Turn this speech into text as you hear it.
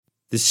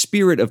The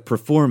spirit of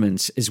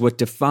performance is what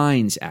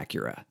defines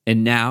Acura.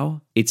 And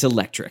now, it's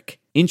electric.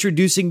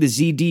 Introducing the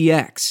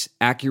ZDX,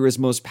 Acura's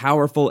most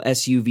powerful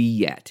SUV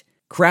yet.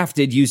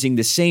 Crafted using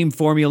the same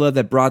formula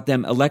that brought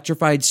them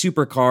electrified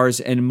supercars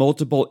and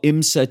multiple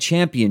IMSA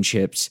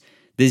championships,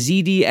 the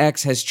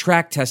ZDX has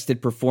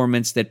track-tested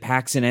performance that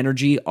packs an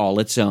energy all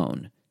its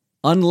own.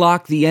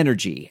 Unlock the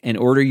energy and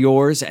order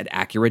yours at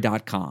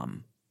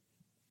Acura.com.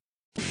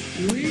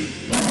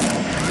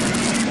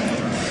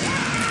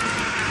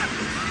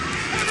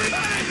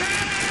 Everybody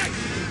panic!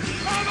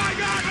 Oh my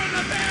God, when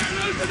the bear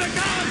loses the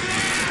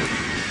Coliseum!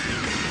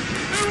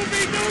 There will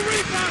be no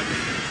refund!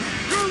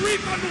 Your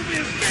refund will be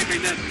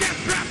escaping this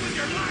death trap with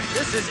your life!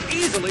 This is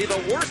easily the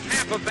worst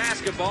half of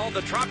basketball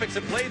the Tropics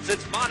have played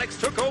since Monix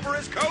took over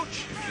as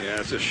coach. Yeah,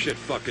 it's a shit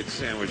fucking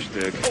sandwich,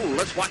 Dick. Oh,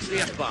 let's watch the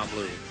F-bomb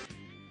loom.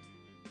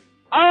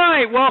 All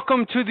right,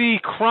 welcome to the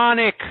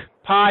Chronic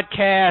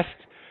Podcast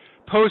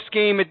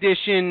post-game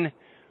edition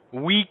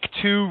Week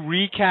 2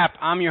 recap.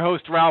 I'm your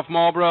host, Ralph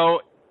Marlboro.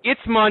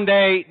 It's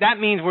Monday. That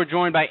means we're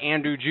joined by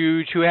Andrew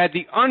Juge, who had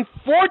the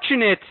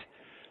unfortunate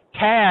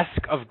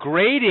task of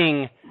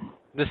grading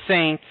the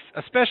Saints,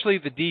 especially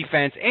the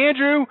defense.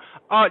 Andrew,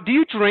 do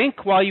you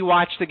drink while you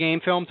watch the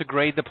game film to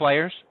grade the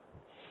players?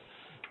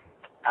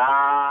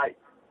 I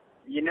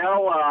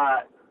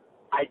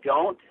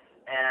don't,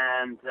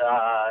 and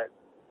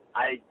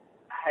I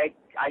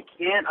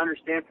can't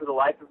understand for the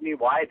life of me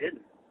why I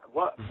didn't.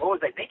 What was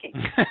I thinking?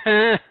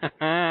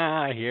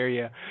 I hear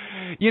you.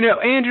 You know,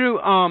 Andrew,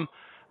 I'm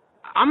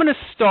going to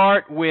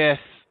start with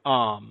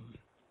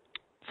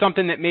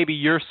something that maybe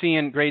you're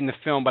seeing grading the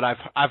film, but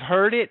I've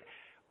heard it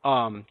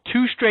 2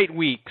 straight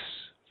weeks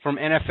from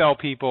NFL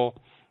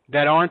people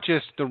that aren't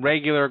just the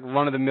regular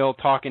run-of-the-mill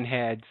talking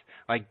heads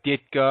like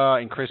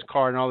Ditka and Chris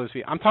Carr and all those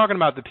people. I'm talking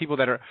about the people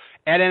that are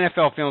at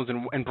NFL Films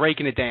and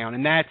breaking it down,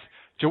 and that's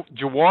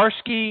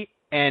Jaworski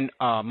and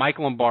Mike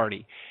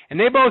Lombardi. And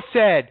they both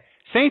said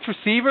Saints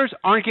receivers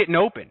aren't getting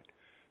open.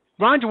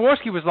 Ron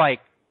Jaworski was like,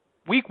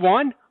 week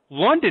 1,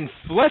 London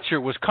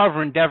Fletcher was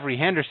covering Devery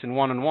Henderson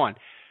one-on-one.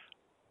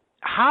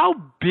 How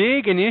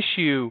big an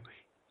issue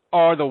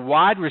are the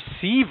wide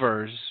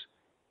receivers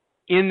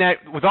in that,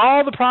 with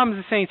all the problems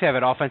the Saints have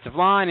at offensive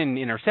line and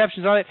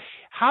interceptions, all that,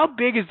 how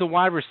big is the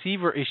wide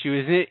receiver issue?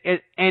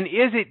 Is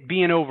it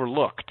being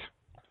overlooked?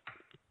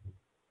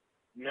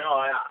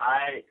 No,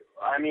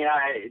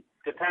 it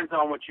depends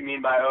on what you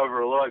mean by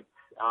overlooked.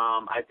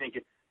 I think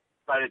it's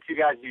by the two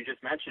guys you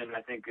just mentioned.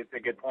 I think it's a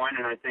good point,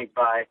 and I think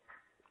by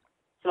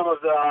some of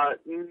the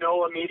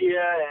NOLA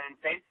media and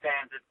Saints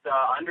fans, it's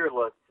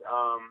underlooked.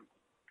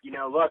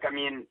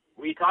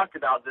 We talked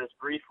about this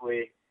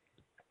briefly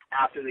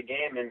after the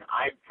game, and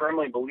I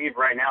firmly believe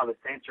right now the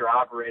Saints are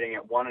operating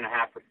at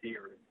 1.5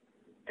 receivers.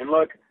 And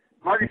look,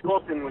 Marcus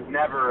Wilson was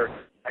never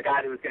a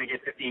guy that was going to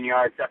get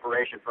 15-yard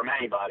separation from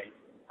anybody.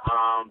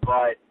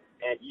 But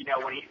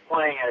when he's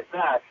playing at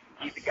SF,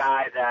 he's a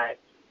guy that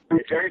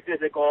is very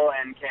physical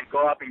and can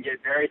go up and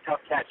get very tough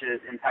catches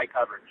in tight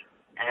coverage.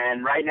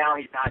 And right now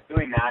he's not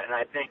doing that, and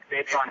I think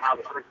based on how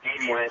the first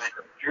game went,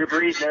 Drew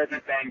Brees knows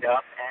he's banged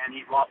up, and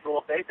he's lost a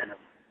little faith in him.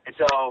 And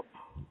so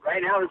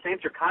right now the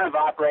Saints are kind of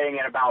operating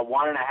at about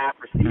 1.5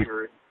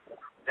 receivers,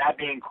 that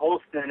being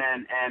Colston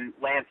and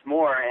Lance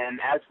Moore. And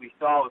as we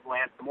saw with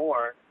Lance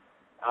Moore,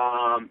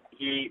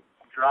 he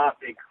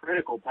dropped a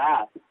critical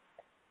pass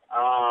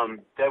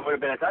that would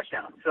have been a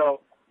touchdown. So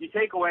you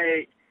take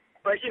away,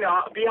 but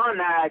beyond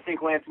that, I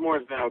think Lance Moore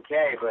has been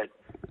okay. But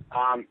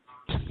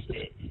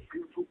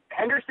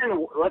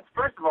Henderson,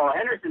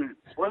 Henderson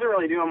wasn't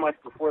really doing much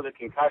before the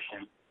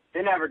concussion.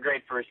 Didn't have a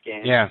great first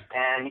game. Yeah.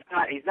 And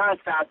he's not as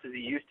fast as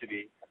he used to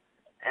be.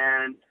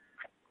 And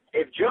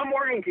if Joe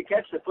Morgan could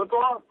catch the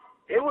football,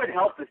 it would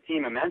help this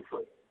team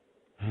immensely.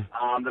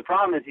 The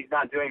problem is he's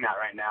not doing that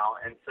right now.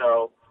 And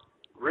so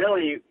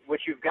really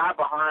what you've got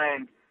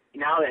behind,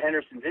 now that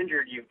Henderson's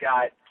injured, you've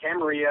got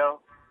Camarillo,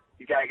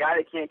 you've got a guy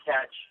that can't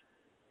catch,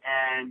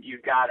 and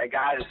you've got a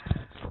guy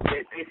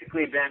that's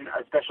basically been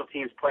a special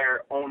teams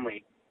player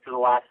only for the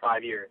last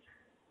 5 years.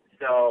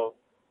 So,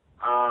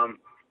 I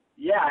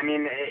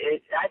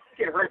think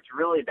it hurts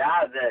really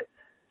bad that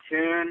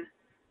Toon,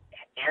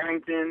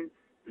 Arrington,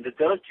 that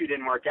those two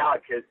didn't work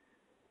out, because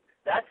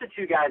that's the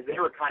two guys they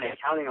were kind of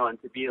counting on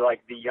to be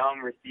like the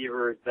young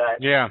receivers that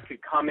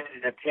could come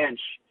in a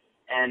pinch.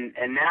 And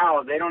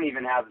now they don't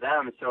even have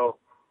them. So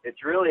it's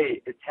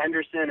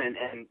Henderson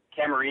and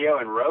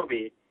Camarillo and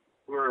Roby,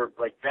 who are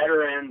like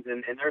veterans,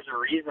 and there's a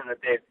reason that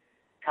they've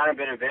kind of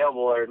been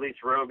available, or at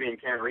least Roby and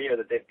Camarillo,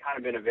 that they've kind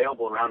of been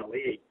available around the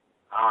league.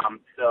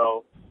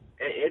 So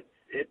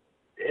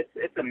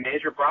it's a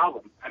major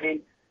problem. I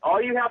mean,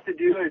 all you have to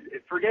do is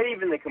forget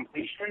even the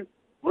completions.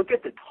 Look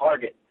at the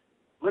targets.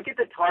 Look at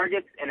the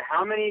targets and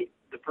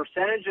the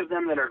percentage of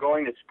them that are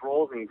going to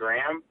Sproles and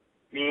Graham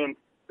means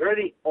they're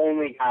the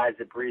only guys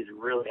that Brees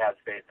really has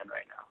faith in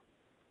right now.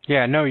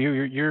 Yeah, no,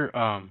 you're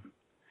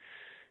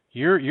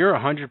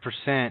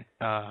 100%.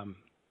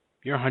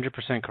 You're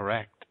 100%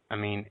 correct. I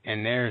mean,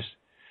 and there's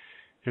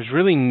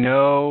really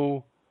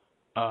no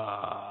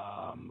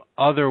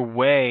other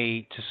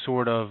way to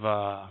sort of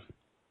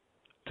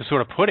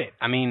put it.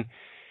 I mean,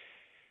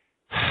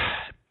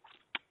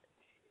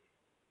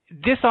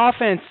 this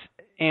offense,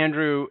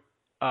 Andrew,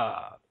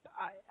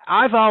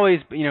 I've always,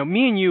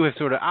 me and you have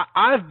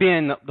I've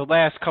been the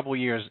last couple of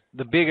years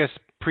the biggest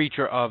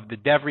preacher of the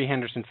Devery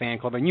Henderson fan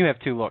club, and you have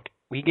too. Look,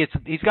 he has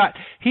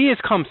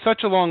come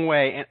such a long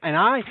way, and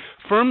I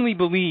firmly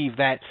believe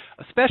that,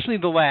 especially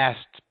the last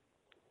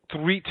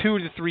 2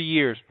 to 3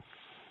 years,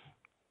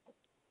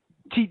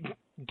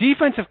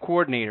 defensive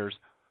coordinators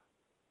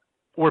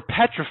were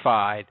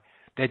petrified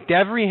that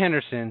Devery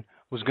Henderson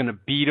was going to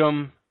beat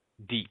them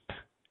deep.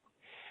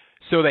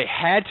 So they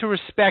had to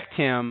respect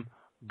him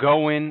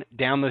going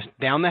down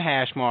the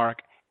hash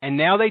mark, and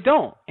now they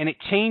don't, and it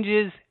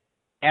changes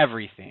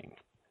everything.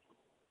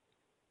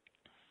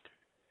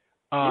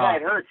 Yeah,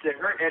 it hurts.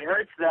 It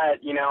hurts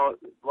that, in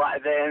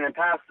the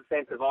past, the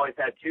Saints have always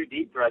had 2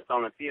 deep threats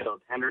on the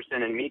field,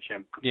 Henderson and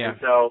Meacham. Yeah. And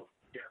so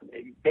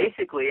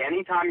basically,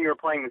 anytime you were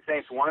playing the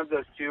Saints, one of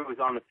those 2 was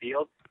on the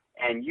field,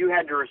 and you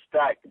had to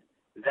respect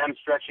them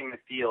stretching the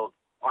field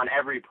on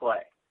every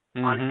play.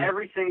 Mm-hmm. On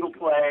every single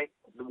play,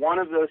 one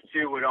of those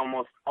 2 would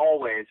almost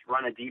always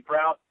run a deep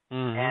route,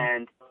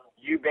 and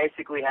you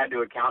basically had to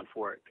account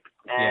for it.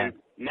 And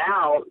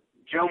now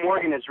Joe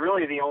Morgan is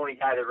really the only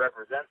guy that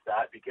represents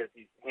that because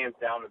he's hands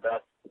down the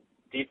best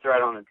deep threat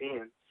on the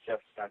team.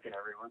 Just second,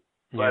 everyone.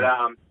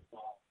 Yeah.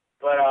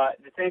 But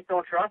the Saints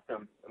don't trust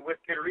him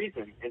with good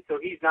reason, and so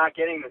he's not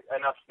getting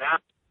enough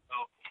snaps. So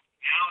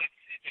now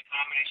it's a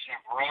combination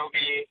of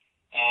Roby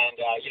and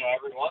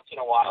every once in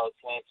a while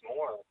it's Lance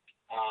Moore,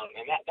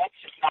 and that's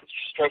just not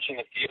stretching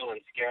the field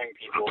and scaring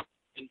people.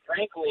 And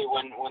frankly,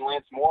 when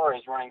Lance Moore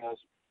is running those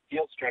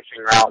field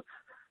stretching routes,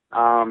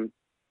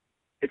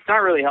 it's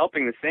not really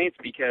helping the Saints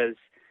because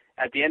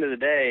at the end of the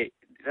day,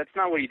 that's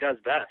not what he does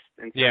best.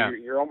 And so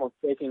you're almost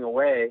taking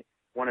away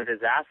one of his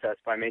assets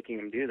by making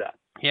him do that.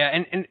 Yeah,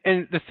 and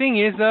the thing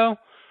is, though,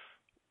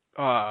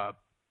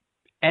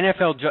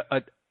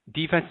 NFL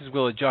defenses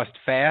will adjust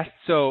fast.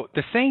 So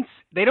the Saints,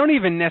 they don't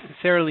even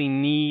necessarily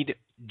need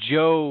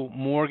Joe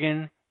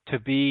Morgan to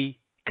be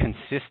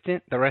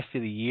consistent the rest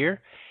of the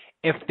year.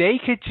 If they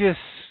could just,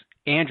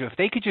 Andrew,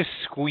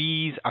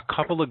 squeeze a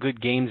couple of good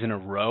games in a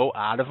row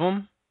out of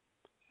him,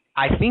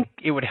 I think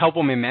it would help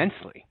him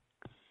immensely.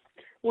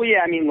 Well,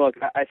 yeah, I mean, look,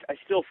 I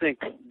still think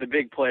the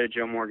big play to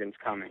Joe Morgan's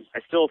coming.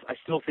 I still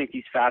think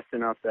he's fast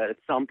enough that at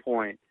some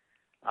point,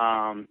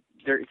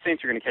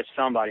 Saints are going to catch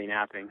somebody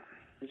napping.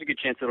 There's a good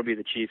chance it'll be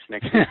the Chiefs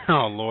next week.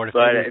 Oh Lord, if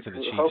they lose to the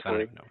Chiefs,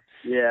 hopefully. I don't know.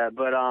 Yeah,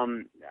 but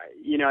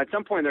at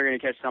some point they're going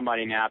to catch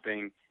somebody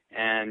napping,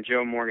 and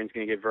Joe Morgan's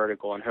going to get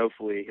vertical, and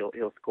hopefully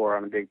he'll score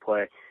on a big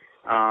play.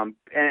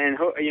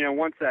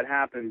 Once that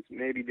happens,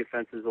 maybe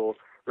defenses will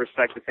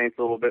respect the Saints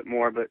a little bit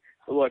more. But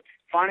look,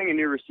 finding a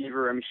new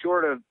receiver, I mean,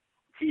 short of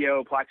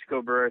T.O.,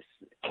 Plaxico Burress,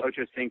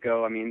 Ocho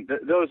Cinco, I mean,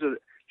 those are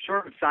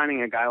short of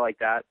signing a guy like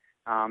that.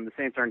 The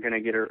Saints aren't going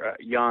to get a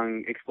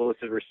young,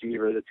 explosive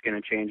receiver that's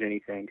going to change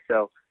anything.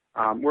 So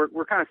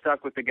we're kind of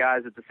stuck with the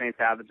guys that the Saints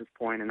have at this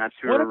point, and that's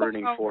who we're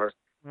rooting for.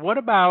 What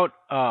about?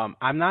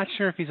 I'm not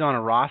sure if he's on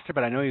a roster,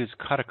 but I know he was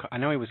cut. I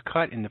know he was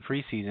cut in the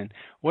preseason.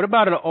 What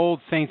about an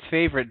old Saints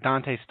favorite,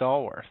 Dante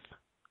Stallworth?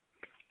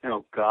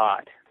 Oh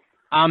God.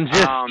 I'm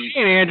just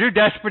saying, Andrew.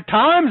 Desperate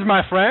times,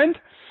 my friend.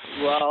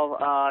 Well,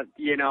 I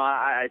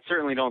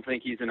certainly don't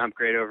think he's an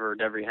upgrade over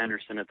Devery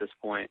Henderson at this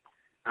point.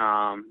 But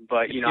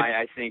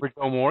I think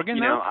Joe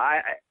Morgan.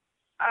 I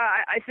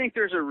think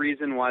there's a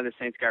reason why the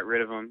Saints got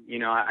rid of him.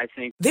 I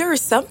think there are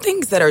some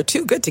things that are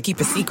too good to keep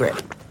a secret,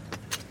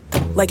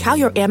 like how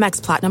your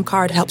Amex Platinum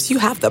card helps you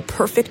have the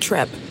perfect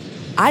trip.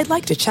 I'd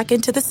like to check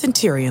into the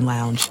Centurion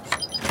Lounge,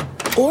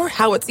 or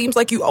how it seems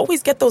like you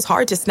always get those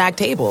hard to snag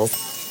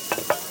tables.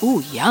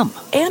 Ooh, yum!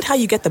 And how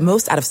you get the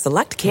most out of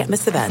select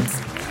can't-miss events.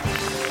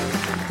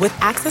 With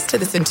access to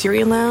the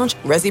Centurion Lounge,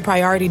 Resi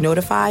Priority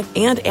Notified,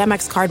 and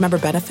Amex card member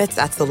benefits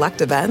at select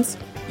events,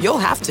 you'll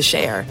have to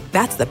share.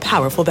 That's the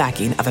powerful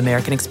backing of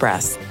American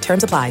Express.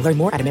 Terms apply. Learn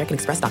more at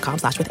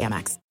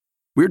americanexpress.com/withAmex.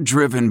 We're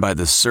driven by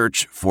the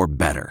search for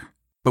better.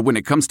 But when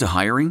it comes to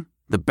hiring,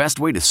 the best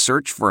way to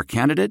search for a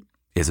candidate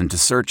isn't to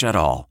search at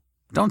all.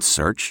 Don't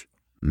search.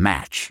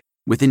 Match.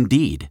 With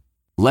Indeed.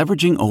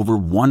 Leveraging over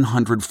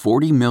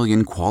 140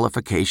 million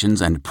qualifications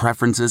and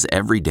preferences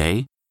every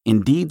day,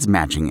 Indeed's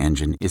matching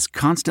engine is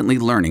constantly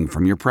learning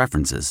from your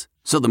preferences.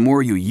 So the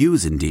more you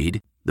use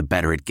Indeed, the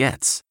better it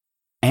gets.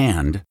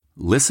 And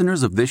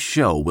listeners of this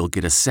show will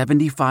get a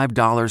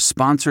 $75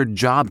 sponsored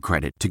job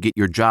credit to get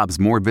your jobs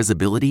more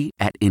visibility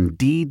at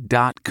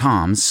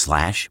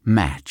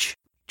Indeed.com/match.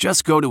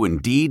 Just go to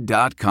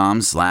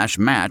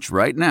Indeed.com/match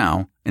right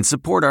now and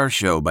support our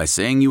show by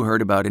saying you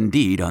heard about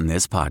Indeed on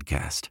this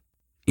podcast.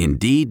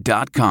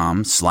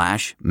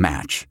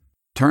 Indeed.com/match.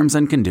 Terms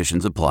and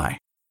conditions apply.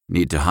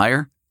 Need to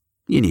hire?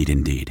 You need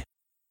Indeed.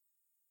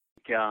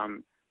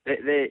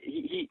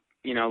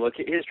 Look,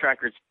 his track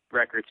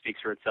record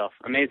speaks for itself.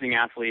 Amazing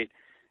athlete,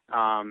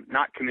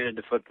 not committed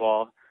to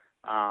football,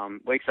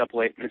 wakes up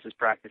late, misses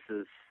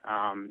practices,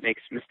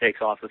 makes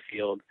mistakes off the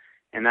field,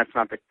 and that's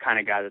not the kind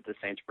of guy that the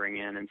Saints bring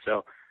in. And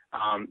so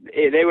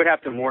they would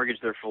have to mortgage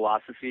their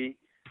philosophy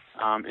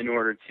in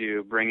order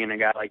to bring in a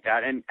guy like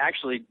that. And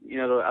actually,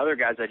 the other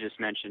guys I just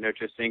mentioned,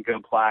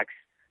 Ochocinco, Plax,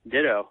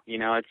 ditto.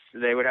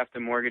 They would have to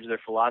mortgage their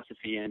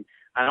philosophy, and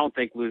I don't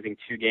think losing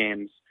 2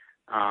 games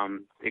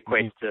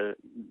equates to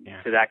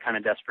that kind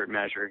of desperate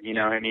measure. You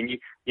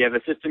have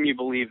a system you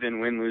believe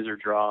in, win, lose, or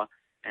draw,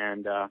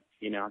 and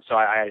so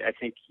I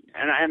think,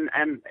 and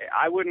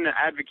I wouldn't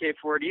advocate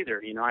for it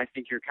either. I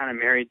think you're kind of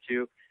married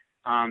to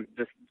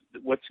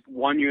what's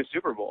won you a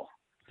Super Bowl.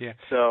 Yeah.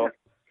 So.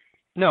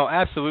 No,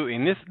 absolutely.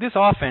 And this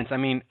offense, I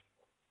mean,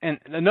 and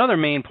another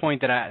main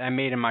point that I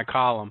made in my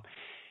column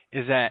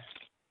is that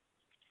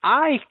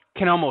I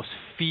can almost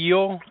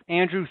feel,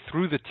 Andrew,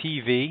 through the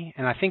TV,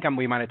 and I think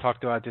we might have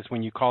talked about this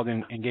when you called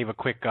in and gave a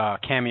quick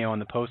cameo in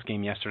the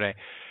postgame yesterday.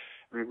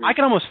 Mm-hmm. I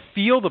can almost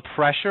feel the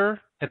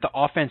pressure that the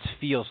offense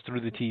feels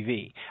through the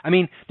TV. I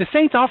mean, the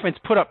Saints offense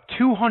put up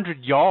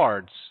 200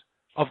 yards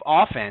of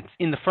offense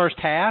in the first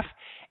half,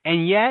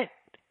 and yet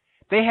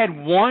they had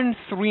 1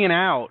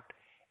 3-and-out,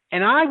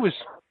 and I was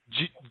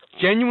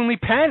genuinely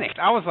panicked.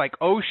 I was like,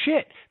 oh,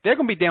 shit, they're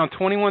going to be down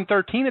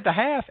 21-13 at the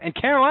half, and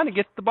Carolina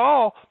gets the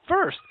ball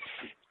first.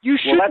 You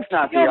shouldn't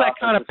feel that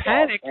kind of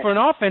panic for an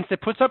offense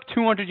that puts up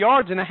 200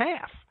 yards in a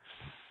half.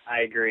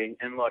 I agree.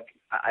 And look,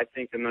 I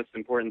think the most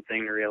important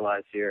thing to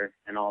realize here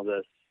in all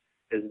this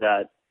is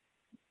that,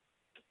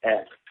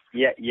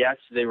 yes,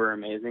 they were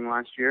amazing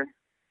last year,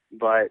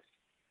 but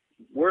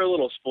we're a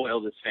little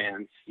spoiled as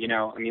fans.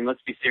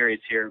 Let's be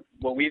serious here.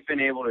 What we've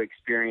been able to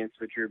experience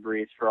with Drew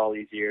Brees for all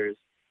these years,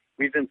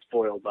 we've been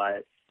spoiled by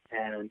it.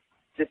 And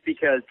just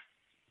because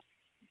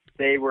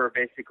they were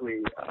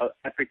basically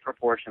epic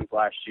proportions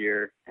last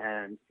year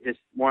and just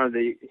one of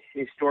the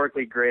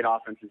historically great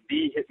offenses,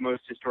 the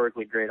most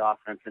historically great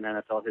offense in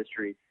NFL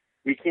history,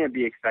 we can't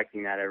be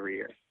expecting that every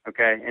year,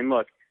 okay? And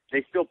look,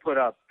 they still put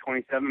up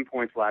 27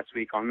 points last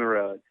week on the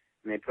road,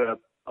 and they put up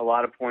a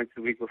lot of points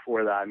the week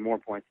before that and more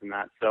points than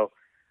that. So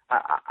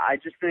I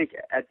just think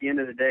at the end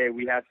of the day,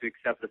 we have to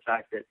accept the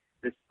fact that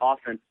this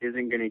offense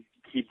isn't going to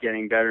keep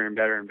getting better and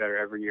better and better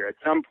every year. At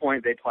some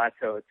point, they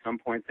plateau. At some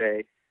point,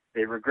 they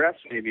regress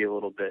maybe a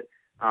little bit.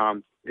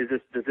 Does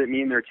it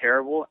mean they're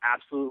terrible?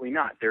 Absolutely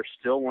not. They're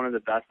still one of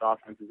the best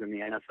offenses in the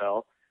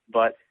NFL,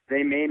 but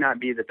they may not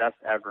be the best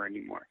ever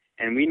anymore.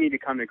 And we need to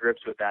come to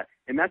grips with that.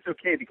 And that's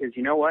okay because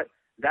you know what?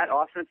 That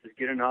offense is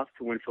good enough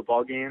to win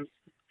football games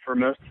for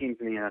most teams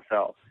in the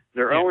NFL.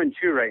 They're 0-2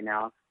 right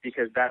now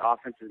because that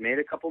offense has made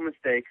a couple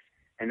mistakes,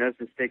 and those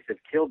mistakes have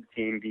killed the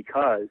team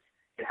because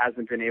it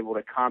hasn't been able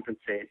to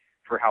compensate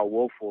for how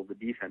woeful the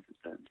defense has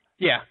been.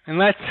 Yeah, and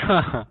let's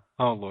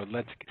oh Lord,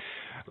 let's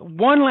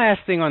one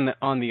last thing on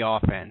the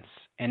offense,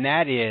 and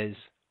that is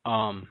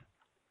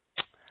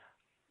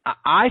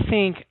I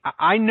think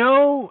I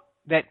know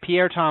that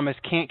Pierre Thomas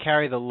can't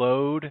carry the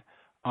load,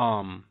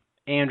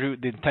 Andrew,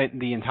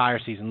 the entire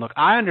season. Look,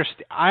 I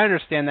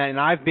understand that, and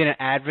I've been an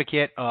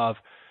advocate of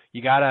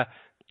you gotta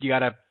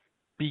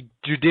be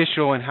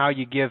judicial in how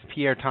you give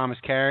Pierre Thomas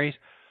carries,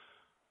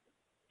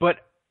 but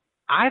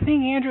I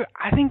think, Andrew,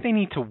 they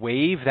need to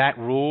waive that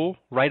rule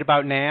right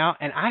about now,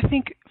 and I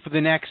think for the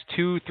next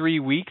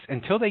 2-3 weeks,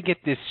 until they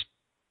get this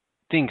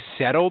thing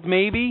settled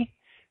maybe,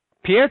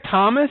 Pierre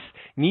Thomas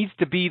needs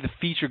to be the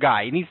feature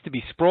guy. It needs to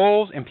be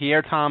Sproles and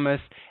Pierre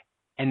Thomas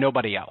and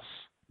nobody else.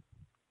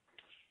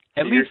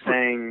 At least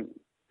saying,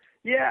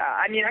 yeah,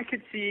 I mean, I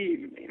could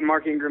see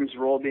Mark Ingram's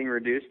role being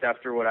reduced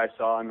after what I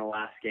saw in the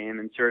last game,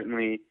 and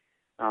certainly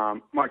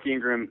Mark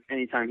Ingram,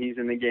 anytime he's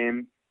in the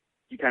game,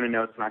 you kind of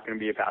know it's not going to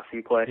be a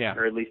passing play,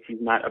 or at least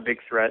he's not a big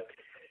threat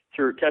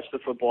to catch the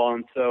football.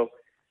 And so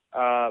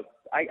I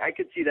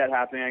could see that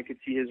happening. I could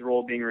see his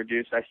role being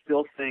reduced. I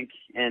still think,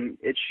 and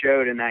it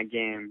showed in that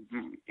game,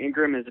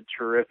 Ingram is a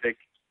terrific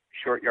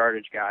short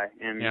yardage guy,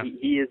 and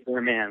he is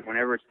their man.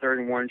 Whenever it's third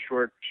and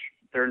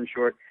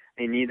short,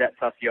 they need that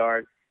tough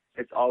yard.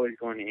 It's always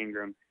going to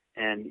Ingram.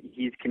 And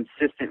he's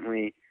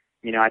consistently,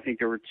 I think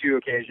there were 2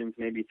 occasions,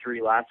 maybe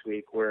 3 last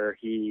week, where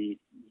he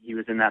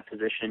was in that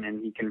position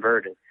and he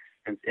converted.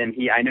 And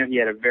I know he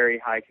had a very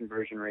high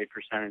conversion rate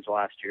percentage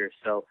last year.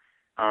 So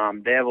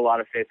they have a lot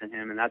of faith in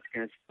him, and that's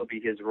going to still be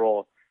his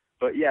role.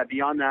 But, yeah,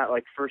 beyond that,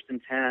 like 1st and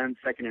 10,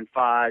 2nd and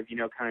 5,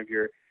 kind of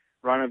your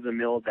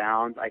run-of-the-mill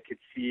downs, I could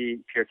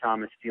see Pierre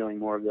Thomas stealing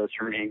more of those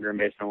from Ingram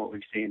based on what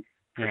we've seen,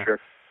 for sure.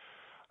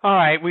 All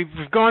right, we've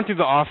gone through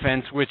the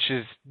offense, which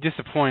is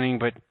disappointing,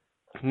 but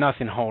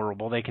nothing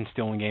horrible. They can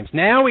still win games.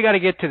 Now we got to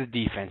get to the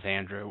defense,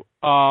 Andrew.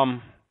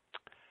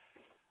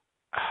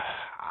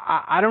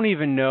 I don't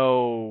even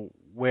know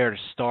where to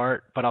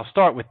start, but I'll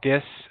start with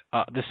this.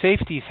 The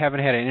safeties haven't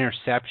had an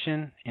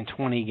interception in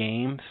 20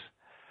 games.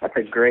 That's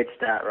a great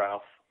stat,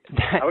 Ralph.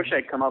 I wish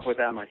I'd come up with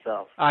that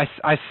myself. I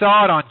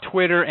saw it on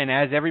Twitter, and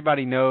as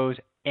everybody knows,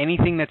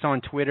 anything that's on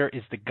Twitter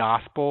is the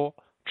gospel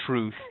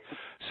truth.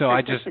 So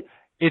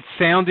it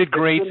sounded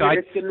great.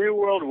 It's the New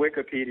World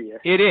Wikipedia.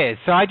 It is.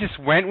 So I just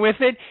went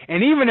with it,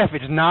 and even if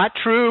it's not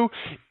true,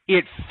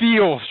 it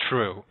feels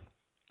true.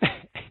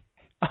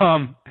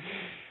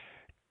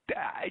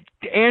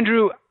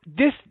 Andrew,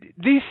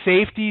 these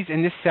safeties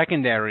and this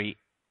secondary,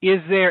 is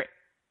there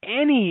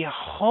any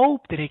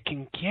hope that it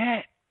can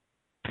get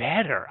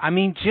better? I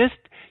mean, just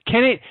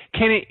can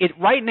it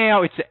right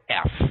now it's an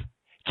F.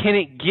 Can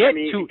it get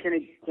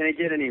can it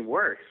get any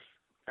worse?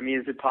 I mean,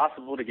 is it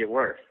possible to get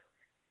worse?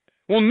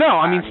 Well, no.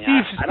 I mean,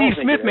 Steve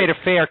Smith made a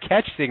fair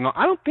catch signal.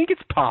 I don't think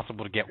it's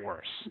possible to get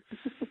worse.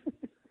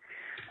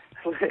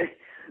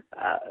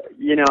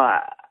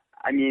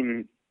 I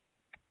mean,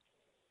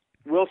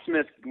 Will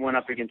Smith went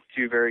up against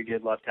two very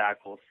good left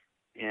tackles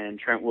in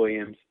Trent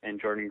Williams and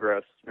Jordan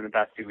Gross in the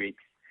past 2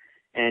 weeks,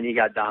 and he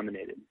got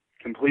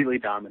completely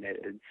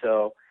dominated.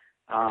 So,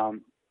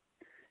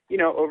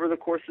 over the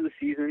course of the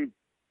season,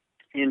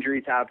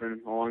 injuries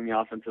happen along the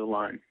offensive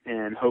line,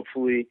 and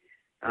hopefully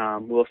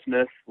Will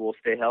Smith will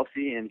stay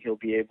healthy and he'll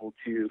be able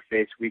to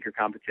face weaker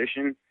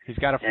competition. He's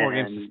got a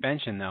 4-game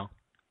suspension, though,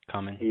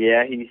 coming.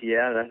 Yeah,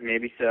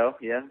 maybe so.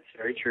 Yeah, it's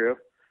very true.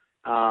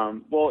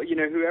 Well,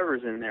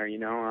 whoever's in there,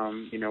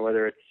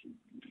 whether it's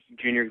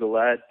Junior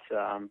Gillette,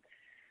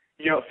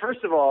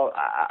 first of all,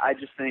 I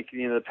just think,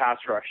 the pass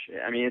rush,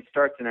 I mean, it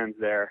starts and ends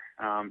there.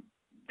 I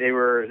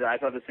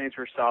thought the Saints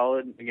were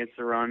solid against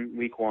the run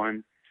week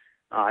 1.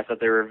 I thought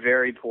they were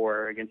very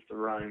poor against the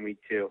run in week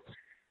 2.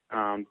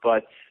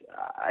 But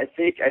I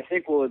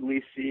think we'll at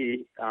least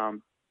see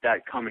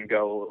that come and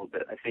go a little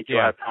bit. I think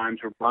you'll have times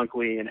where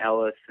Bunkley and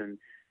Ellis and,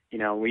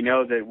 we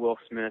know that Will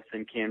Smith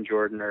and Cam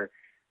Jordan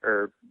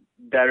are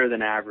better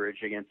than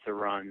average against the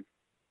run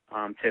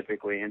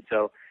typically. And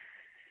so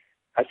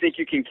I think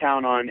you can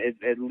count on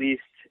at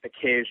least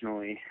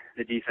occasionally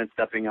the defense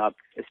stepping up,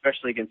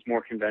 especially against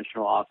more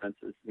conventional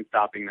offenses and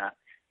stopping that.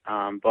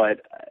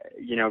 But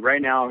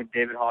right now,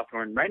 David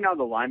Hawthorne,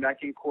 the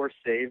linebacking core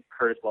save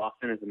Curtis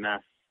Lofton is a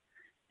mess,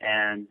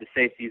 and the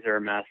safeties are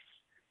a mess,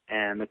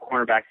 and the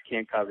cornerbacks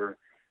can't cover,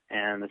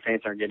 and the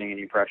Saints aren't getting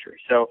any pressure.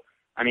 So,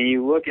 I mean,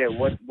 you look at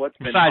what's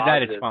been besides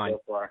positive that, it's fine.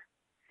 So far.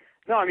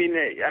 No, I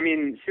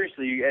mean,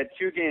 seriously, at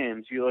 2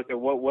 games, you look at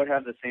what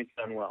have the Saints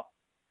done well.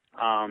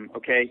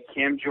 Okay,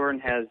 Cam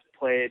Jordan has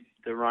played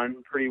the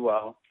run pretty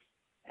well,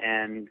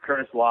 and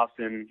Curtis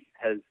Lofton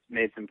has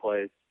made some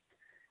plays.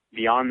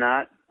 Beyond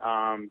that,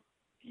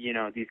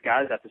 these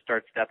guys have to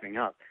start stepping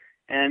up.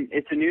 And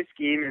it's a new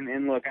scheme,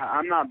 and look,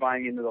 I'm not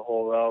buying into the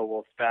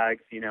whole, Spags,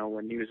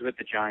 when he was with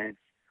the Giants.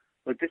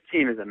 Look, this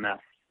team is a mess.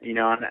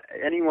 And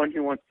anyone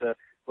who wants to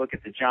look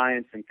at the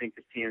Giants and think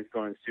this team is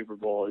going to the Super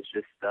Bowl is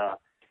just,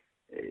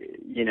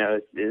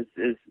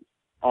 is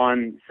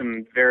on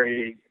some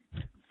very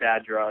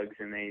bad drugs,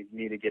 and they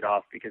need to get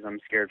off because I'm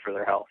scared for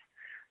their health.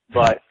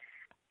 But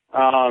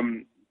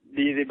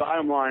the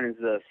bottom line is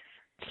this.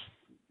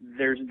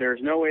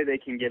 There's no way they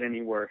can get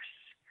any worse.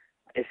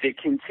 If it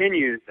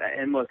continues,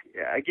 and look,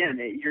 again,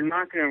 you're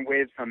not going to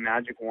wave some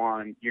magic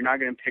wand. You're not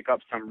going to pick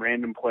up some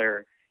random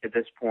player at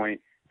this point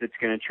that's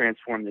going to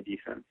transform the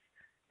defense.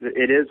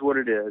 It is what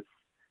it is,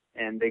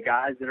 and the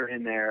guys that are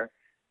in there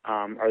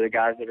are the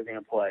guys that are going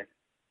to play.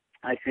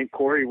 I think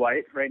Corey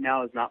White right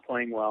now is not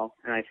playing well,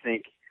 and I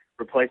think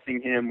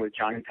replacing him with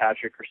Johnny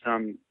Patrick or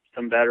some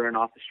veteran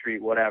off the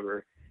street,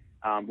 whatever,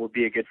 would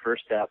be a good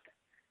first step.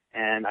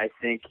 And I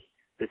think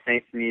the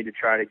Saints need to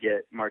try to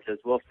get Martez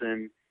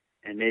Wilson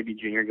and maybe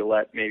Junior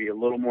Gillette maybe a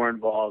little more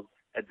involved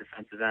at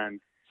defensive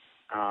end.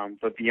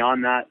 But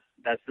beyond that,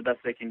 that's the best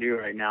they can do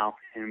right now,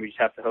 and we just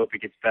have to hope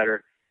it gets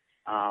better.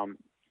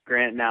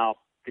 Grant, now,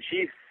 the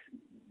Chiefs,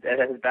 as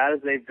bad as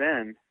they've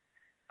been,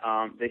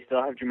 they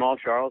still have Jamal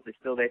Charles. They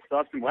still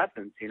have some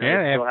weapons. They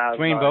have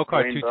Dwayne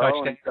Bocart, 2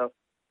 touchdowns.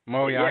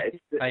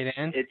 Tight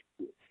end.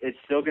 It's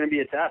still going to be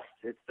a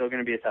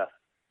test.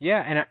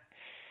 Yeah,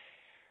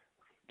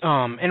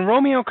 and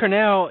Romeo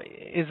Crennel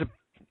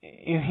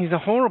he's a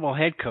horrible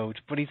head coach,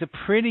 but he's a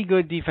pretty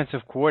good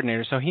defensive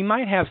coordinator, so he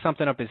might have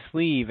something up his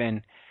sleeve.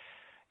 And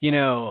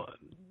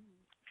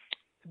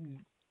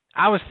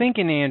I was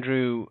thinking,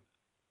 Andrew,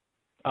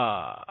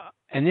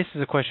 and this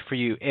is a question for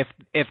you: if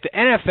the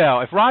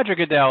NFL, if Roger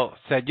Goodell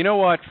said, you know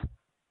what,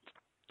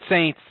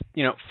 Saints,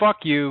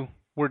 fuck you.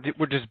 We're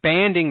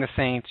disbanding the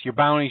Saints. Your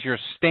bounties, you're a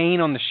stain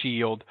on the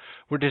shield.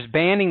 We're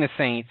disbanding the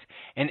Saints.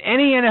 And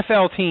any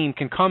NFL team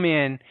can come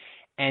in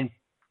and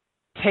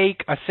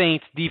take a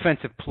Saints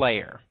defensive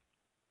player.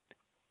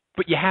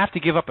 But you have to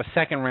give up a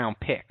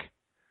second-round pick.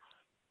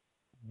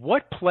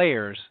 What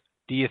players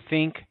do you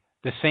think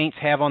the Saints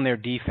have on their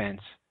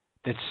defense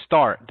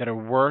that are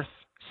worth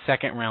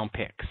second-round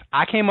picks?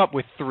 I came up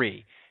with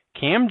 3.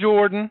 Cam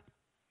Jordan,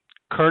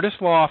 Curtis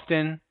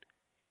Lofton,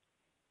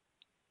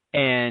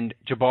 and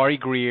Jabari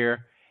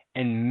Greer,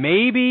 and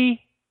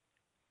maybe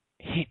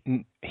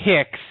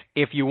Hicks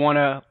if you want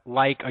to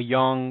like a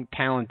young,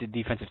 talented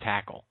defensive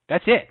tackle.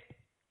 That's it.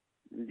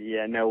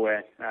 Yeah, no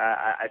way.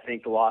 I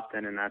think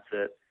Lofton, and that's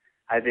it.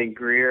 I think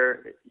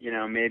Greer,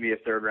 maybe a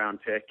third-round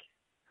pick,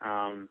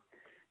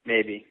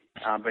 maybe.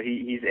 But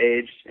he's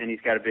aged, and he's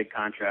got a big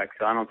contract,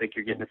 so I don't think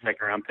you're getting a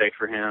second-round pick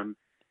for him.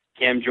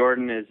 Cam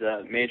Jordan is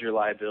a major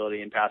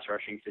liability in pass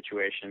rushing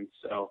situations,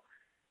 so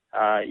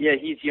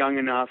he's young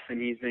enough,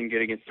 and he's been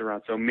good against the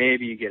run. So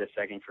maybe you get a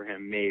second for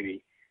him,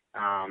 maybe.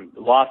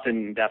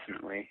 Lawson,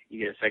 definitely. You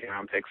get a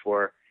second-round pick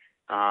for.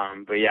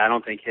 But, yeah, I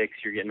don't think Hicks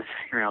you're getting a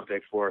second-round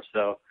pick for.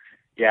 So,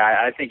 yeah,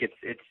 I think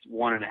it's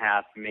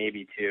 1.5,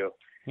 maybe 2.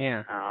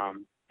 Yeah.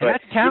 But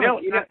that's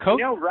talent. you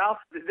know, Ralph,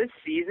 this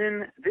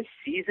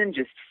season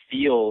just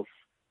feels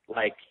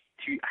like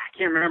I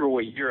can't remember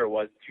what year it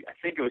was. I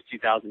think it was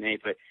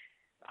 2008. But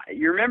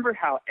you remember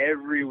how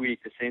every week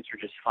the Saints were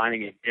just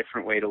finding a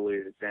different way to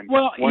lose. And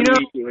one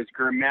week it was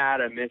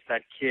Gramada missed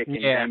that kick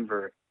in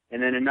Denver,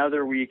 and then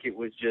another week it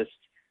was just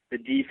the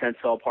defense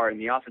fell apart in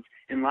the offense.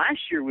 And last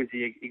year was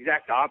the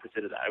exact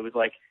opposite of that. It was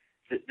like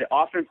the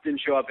offense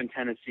didn't show up in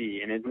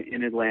Tennessee and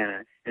in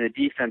Atlanta, and the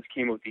defense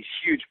came up with these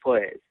huge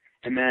plays.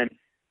 And then,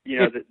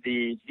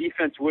 the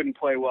defense wouldn't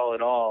play well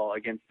at all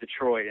against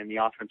Detroit, and the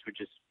offense would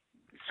just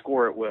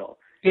score at will.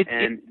 This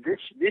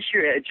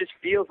year, it just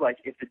feels like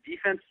if the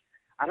defense,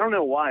 I don't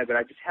know why, but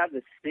I just have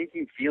this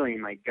stinking feeling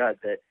in my gut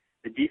that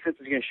the defense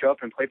is going to show up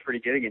and play pretty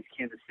good against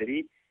Kansas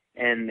City,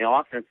 and the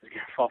offense is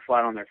going to fall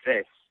flat on their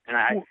face. And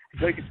I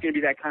feel like it's going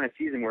to be that kind of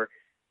season where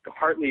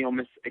Hartley will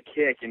miss a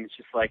kick, and it's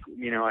just like,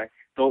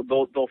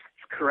 they'll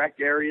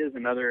correct areas,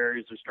 and other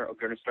areas are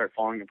going to start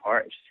falling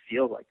apart. It just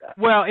feels like that.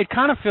 Well, it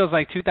kind of feels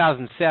like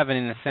 2007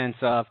 in the sense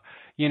of,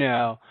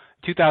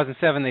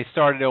 2007 they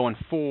started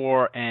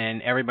 0-4,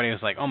 and everybody was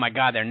like, oh my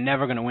God, they're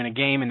never going to win a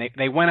game. And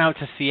they went out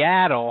to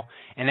Seattle,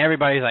 and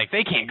everybody's like,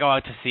 they can't go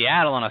out to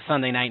Seattle on a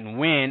Sunday night and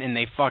win. And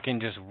they fucking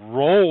just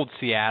rolled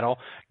Seattle,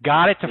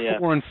 got it to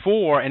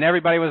 4-4, and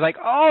everybody was like,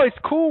 oh, it's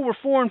cool, we're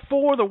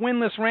 4-4, the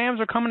winless Rams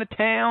are coming to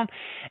town.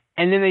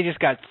 And then they just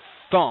got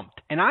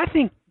thumped. And I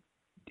think,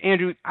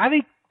 Andrew,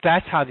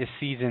 that's how this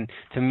season,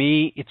 to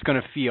me, it's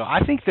going to feel.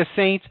 I think the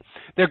Saints,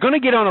 they're going to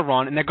get on a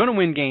run, and they're going to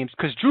win games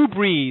because Drew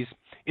Brees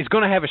is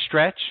going to have a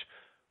stretch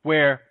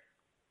where,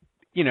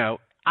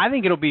 I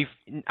think it'll be,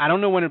 I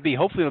don't know when it'll be,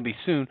 hopefully it'll be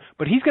soon,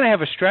 but he's going to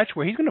have a stretch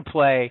where he's going to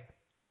play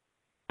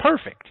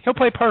perfect. He'll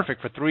play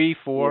perfect for 3,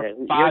 4,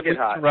 5 weeks in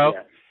a row,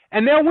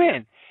 and they'll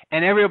win.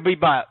 And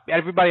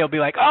everybody will be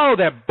like, oh,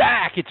 they're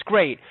back, it's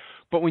great.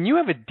 But when you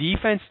have a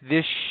defense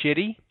this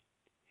shitty,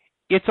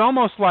 it's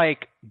almost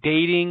like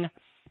dating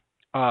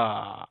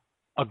a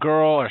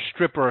girl or a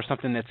stripper or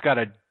something that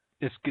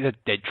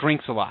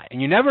drinks a lot, and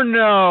you never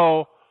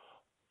know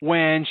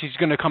when she's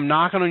going to come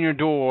knocking on your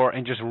door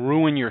and just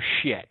ruin your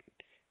shit.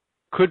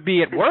 Could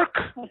be at work,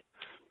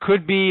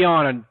 could be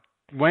on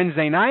a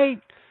Wednesday night,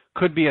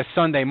 could be a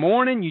Sunday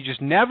morning. You just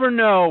never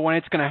know when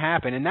it's going to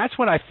happen, and that's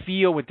what I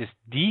feel with this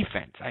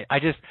defense.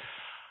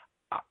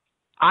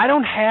 I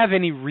don't have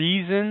any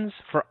reasons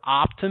for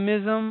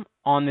optimism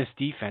on this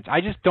defense.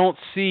 I just don't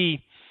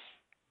see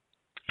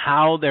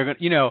how they're going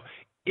to,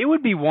 it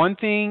would be one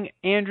thing,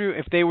 Andrew,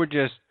 if they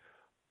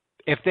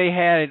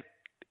had,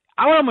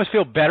 I would almost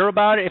feel better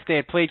about it if they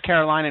had played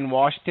Carolina and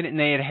Washington and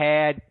they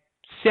had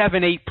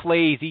 7-8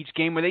 plays each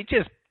game where they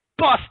just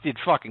busted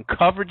fucking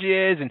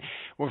coverages and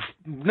were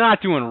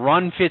not doing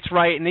run fits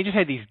right, and they just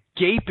had these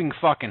gaping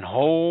fucking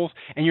holes,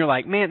 and you're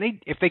like, man,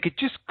 if they could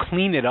just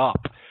clean it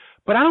up.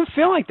 But I don't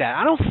feel like that.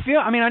 I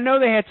know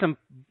they had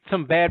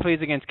some bad plays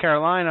against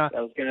Carolina.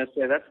 I was going to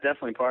say, that's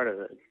definitely part of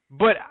it.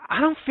 But I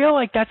don't feel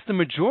like that's the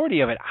majority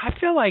of it. I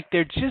feel like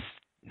they're just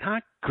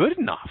not good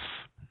enough.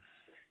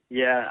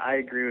 Yeah, I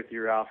agree with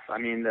you, Ralph. I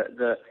mean,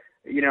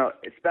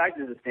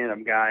 Spags is a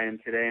stand-up guy, and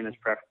today in his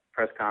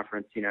press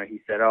conference, he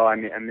said, I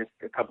missed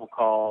a couple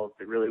calls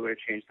that really would have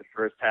changed the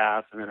first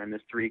half, and then I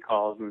missed 3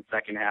 calls in the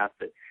second half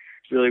that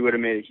really would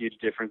have made a huge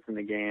difference in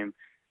the game.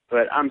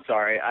 But I'm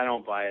sorry, I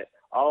don't buy it.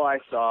 All I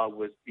saw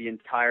was the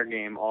entire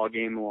game, all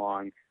game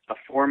long, a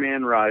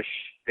 4-man rush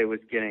that was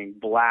getting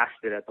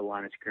blasted at the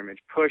line of scrimmage,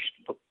 pushed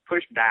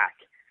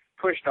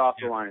off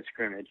the line of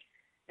scrimmage.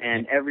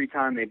 And every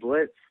time they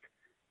blitzed,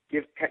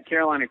 give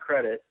Carolina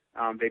credit,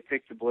 they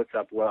picked the blitz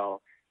up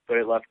well, but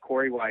it left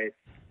Corey White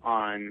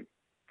on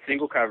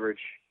single coverage,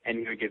 and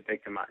he would get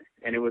victimized.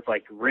 And it was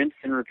like rinse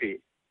and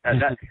repeat.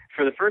 That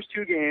for the first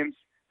 2 games,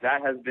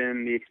 that has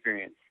been the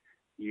experience.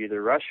 You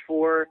either rush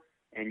 4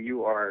 and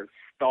you are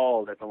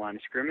stalled at the line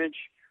of scrimmage,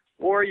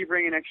 or you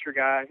bring an extra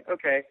guy.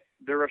 Okay,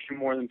 they're rushing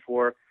more than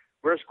 4.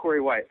 Where's Corey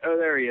White? Oh,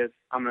 there he is.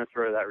 I'm going to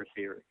throw to that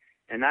receiver.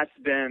 And that's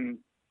been,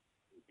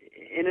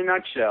 in a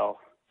nutshell,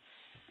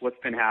 what's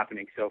been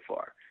happening so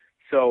far.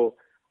 So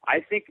I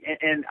think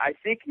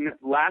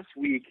last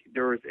week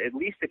there was at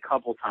least a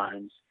couple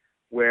times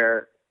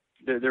where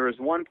there was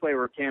one play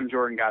where Cam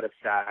Jordan got a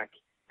sack,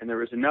 and there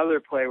was another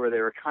play where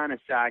they were kind of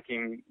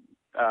sacking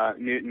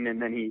Newton,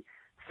 and then he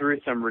threw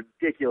some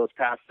ridiculous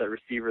pass to that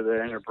receiver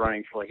that ended up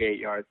running for like 8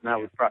 yards, and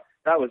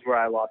that was where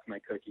I lost my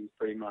cookies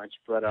pretty much.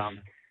 But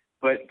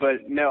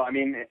no, I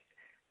mean,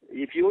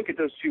 if you look at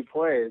those 2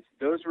 plays,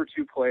 those were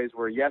 2 plays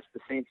where, yes,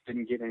 the Saints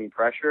didn't get any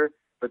pressure,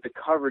 but the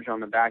coverage on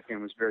the back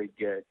end was very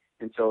good.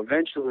 And so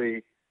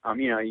eventually,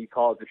 you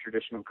call it the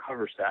traditional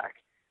cover sack.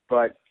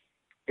 But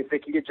if they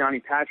can get Johnny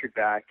Patrick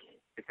back,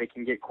 if they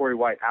can get Corey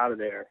White out of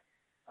there,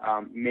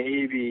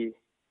 maybe,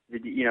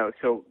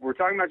 so we're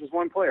talking about just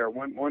one player,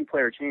 one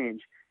player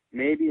change.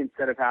 Maybe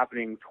instead of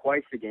happening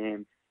twice a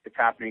game, it's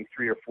happening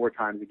 3 or 4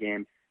 times a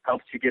game,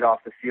 helps you get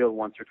off the field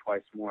once or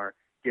twice more.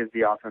 gives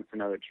the offense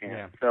another chance.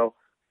 Yeah. So,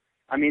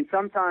 I mean,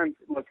 sometimes,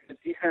 look, the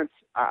defense,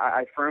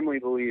 I firmly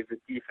believe the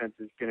defense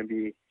is going to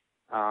be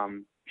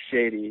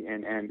shady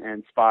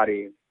and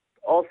spotty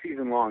all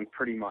season long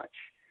pretty much.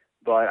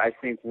 But I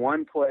think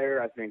one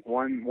player,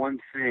 one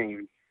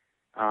thing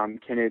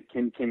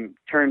can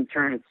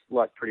turn its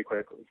luck pretty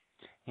quickly.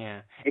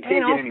 Yeah. It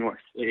can't get any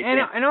worse.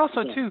 And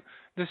also, too,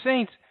 the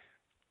Saints,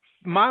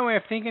 my way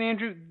of thinking,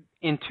 Andrew,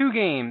 in 2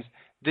 games,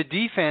 the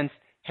defense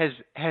has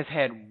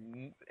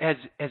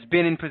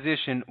been in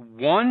position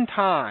one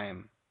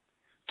time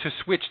to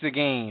switch the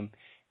game,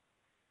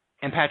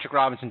 and Patrick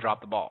Robinson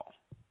dropped the ball.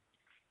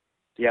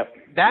 Yep.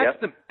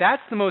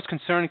 That's the most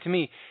concerning to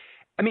me.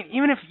 I mean,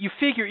 even if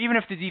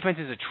the defense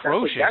is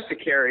atrocious, that's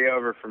a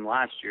carryover from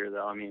last year,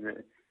 though. I mean,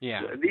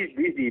 yeah, these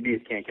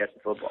DBs can't catch the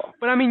football.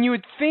 But I mean, you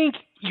would think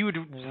you would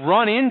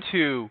run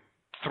into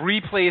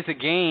 3 plays a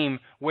game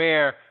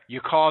where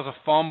you cause a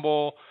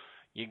fumble,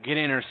 you get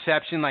an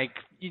interception.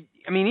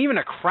 Even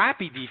a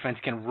crappy defense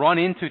can run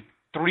into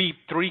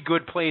three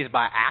good plays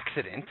by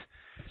accident.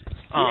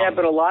 Yeah,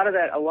 but a lot of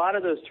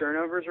those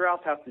turnovers,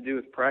 Ralph, have to do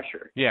with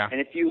pressure. Yeah.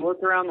 And if you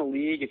look around the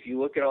league, if you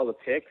look at all the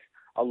picks,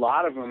 a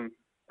lot of them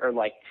are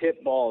like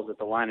tip balls at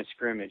the line of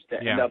scrimmage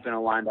that end up in a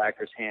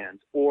linebacker's hands,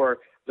 or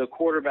the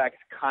quarterback's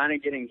kind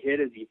of getting hit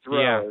as he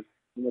throws,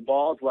 and the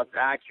ball's less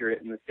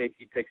accurate, and the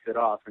safety picks it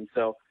off. And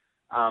so,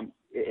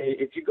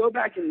 if you go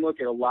back and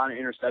look at a lot of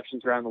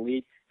interceptions around the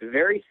league,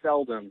 very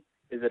seldom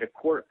is it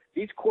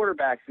these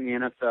quarterbacks in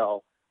the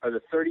NFL are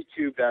the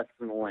 32 best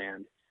in the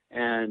land,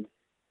 and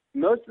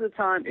most of the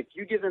time, if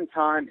you give them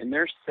time and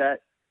they're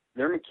set,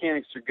 their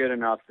mechanics are good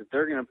enough that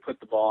they're going to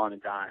put the ball on a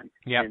dime.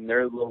 Yep. And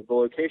the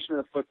location of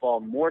the football,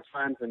 more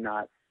times than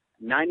not,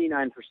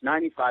 95%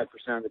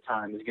 of the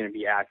time is going to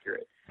be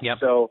accurate. Yep.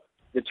 So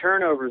the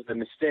turnovers, the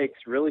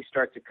mistakes really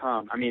start to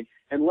come. I mean,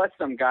 unless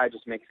some guy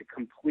just makes a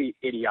complete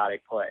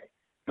idiotic play.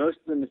 Most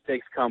of the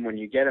mistakes come when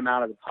you get them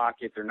out of the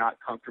pocket, they're not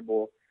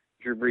comfortable.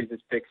 Drew Brees'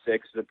 pick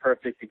six is a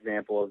perfect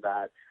example of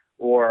that.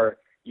 Or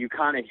you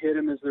kind of hit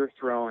them as they're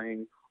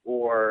throwing,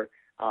 or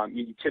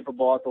you tip a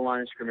ball at the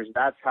line of scrimmage.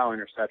 That's how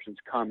interceptions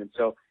come. And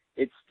so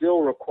it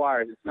still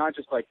requires, it's not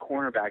just like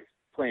cornerbacks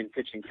playing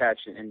pitch and catch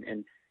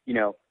and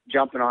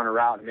jumping on a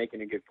route and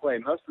making a good play.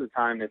 Most of the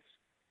time it's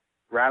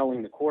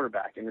rattling the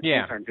quarterback, and the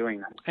teams aren't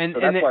doing that. So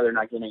that's why they're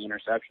not getting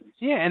interceptions.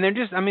 Yeah, and they're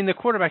just, the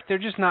quarterback, they're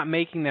just not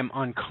making them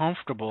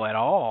uncomfortable at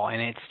all.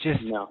 And it's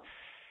just, no.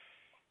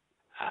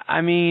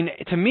 To me,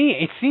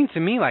 it seemed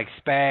to me like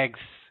Spags,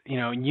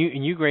 and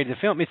you graded the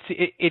film.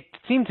 It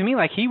seemed to me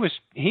like he was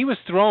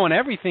throwing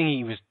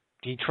everything.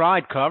 He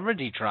tried coverage,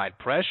 he tried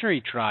pressure,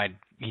 he tried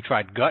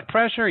gut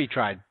pressure, he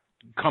tried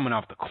coming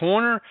off the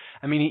corner.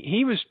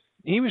 He was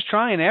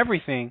trying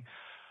everything.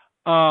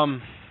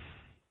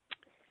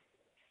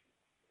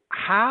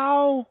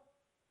 How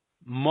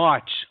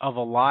much of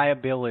a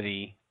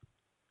liability,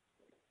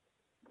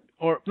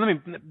 or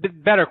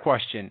better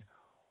question,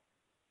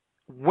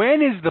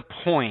 when is the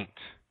point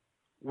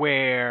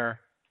where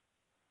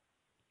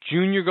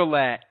Junior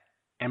Galette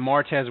and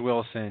Martez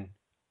Wilson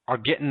are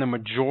getting the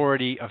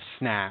majority of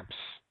snaps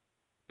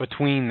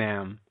between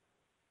them?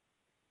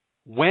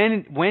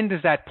 When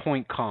does that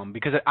point come?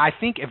 Because I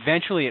think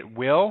eventually it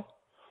will.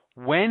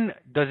 When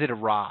does it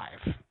arrive?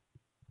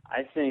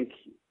 I think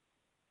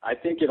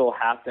it'll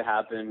have to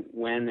happen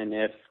when and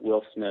if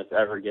Will Smith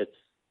ever gets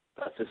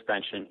a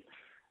suspension.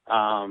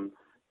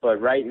 But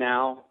right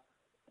now,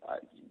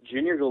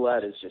 Junior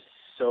Galette is just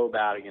so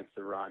bad against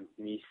the run.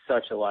 He's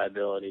such a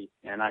liability.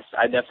 And I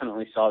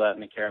definitely saw that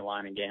in the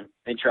Carolina game.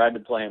 They tried to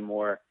play him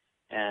more.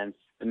 And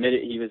the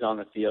minute he was on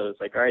the field, it's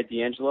like, all right,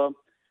 D'Angelo,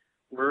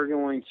 we're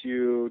going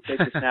to take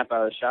the snap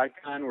out of the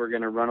shotgun. We're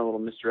going to run a little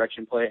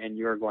misdirection play, and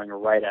you are going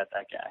right at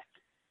that guy.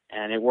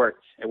 And it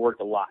worked. It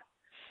worked a lot.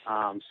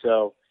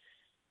 So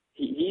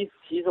he's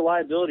a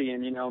liability.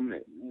 And,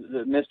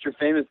 the Mr.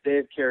 Famous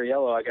Dave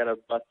Cariello, I got to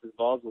bust his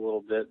balls a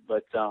little bit.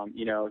 But,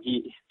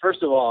 he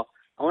first of all,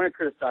 I want to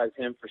criticize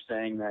him for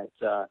saying that,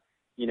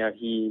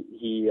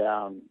 he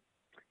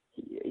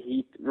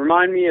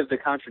reminded me of the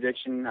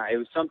contradiction. It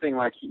was something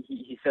like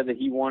he said that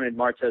he wanted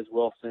Martez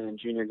Wilson and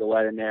Junior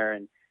Galette in there,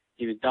 and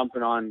he was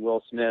dumping on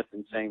Will Smith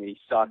and saying that he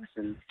sucks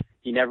and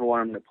he never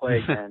wanted him to play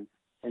again.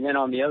 And then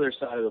on the other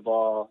side of the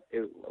ball,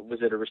 was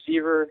it a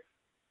receiver?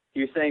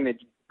 He was saying that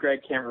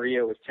Greg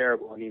Camarillo was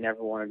terrible and he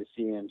never wanted to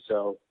see him,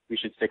 so we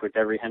should stick with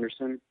Devery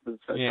Henderson.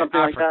 Something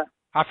like that.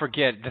 I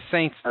forget. The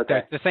Saints.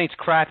 Okay. The Saints'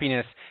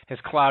 crappiness has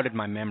clouded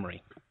my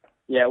memory.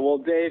 Yeah, well,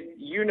 Dave,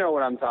 you know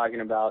what I'm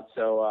talking about,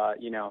 so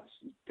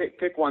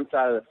pick one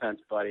side of the fence,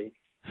 buddy.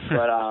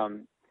 But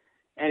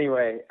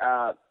anyway,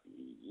 I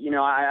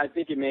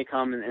think it may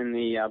come in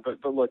the.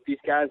 But look, these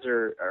guys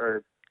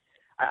are.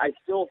 I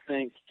still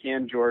think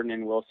Cam Jordan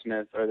and Will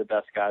Smith are the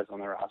best guys on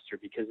the roster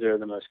because they're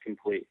the most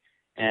complete.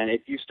 And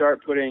if you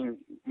start putting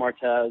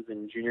Martez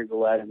and Junior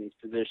Galette in these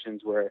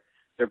positions where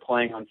they're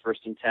playing on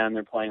 1st and 10,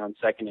 they're playing on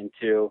 2nd and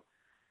 2,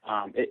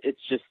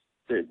 it's just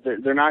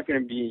they're not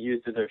going to be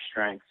used to their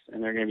strengths,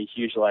 and they're going to be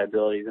huge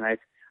liabilities. And I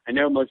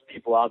know most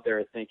people out there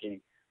are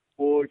thinking,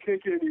 well, it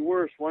can't get any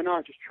worse. Why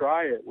not just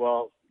try it?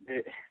 Well,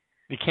 it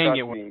can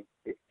get worse.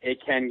 It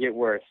can get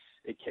worse.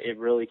 It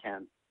really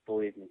can.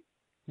 Believe me.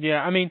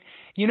 Yeah, I mean,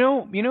 you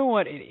know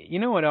what?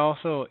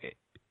 Also,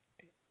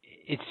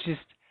 it's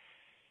just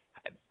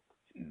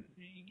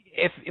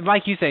if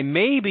like you say,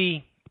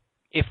 maybe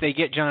if they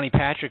get Johnny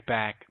Patrick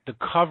back, the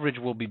coverage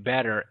will be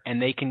better,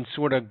 and they can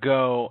sort of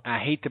go. I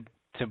hate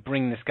to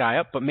bring this guy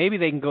up, but maybe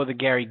they can go the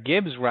Gary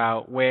Gibbs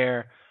route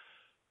where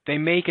they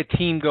make a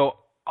team go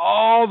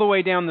all the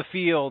way down the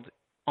field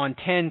on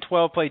 10,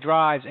 12-play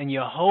drives, and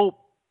you hope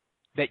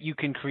that you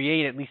can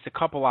create at least a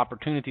couple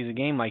opportunities a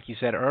game, like you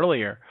said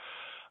earlier.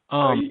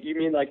 You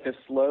mean like the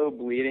slow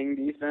bleeding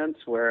defense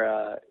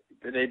where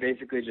they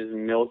basically just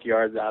milk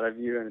yards out of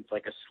you, and it's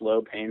like a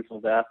slow,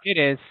 painful death? It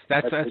is.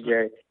 That's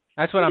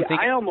what I'm thinking.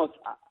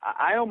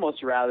 I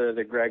almost rather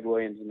the Greg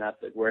Williams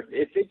method, where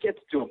if it gets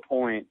to a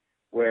point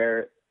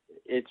where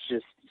it's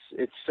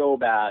so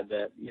bad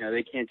that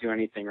they can't do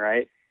anything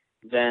right,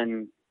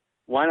 then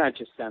why not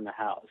just send the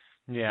house?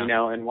 Yeah.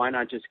 And why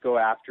not just go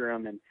after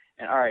them and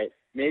all right,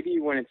 maybe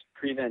when it's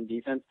prevent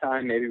defense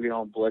time, maybe we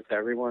don't blitz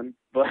everyone,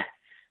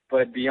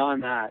 but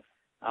beyond that,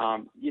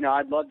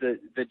 I'd love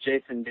the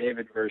Jason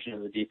David version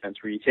of the defense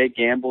where you take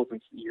gambles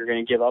and you're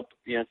going to give up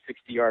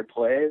 60-yard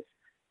plays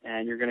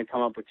and you're going to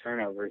come up with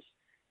turnovers.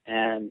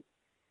 And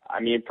I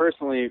mean,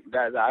 personally,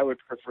 that I would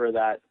prefer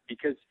that,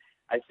 because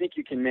I think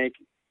you can make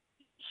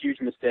huge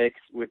mistakes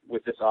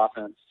with this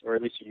offense, or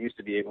at least you used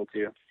to be able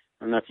to. I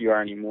don't know if you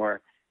are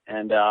anymore.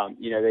 And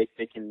they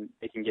can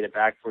get it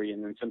back for you,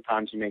 and then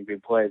sometimes you make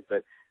good plays.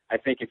 But I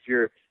think if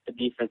you're a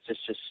defense that's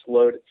just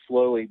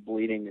slowly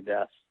bleeding to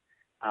death,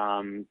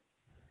 I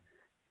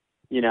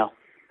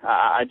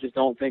just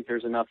don't think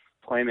there's enough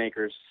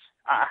playmakers.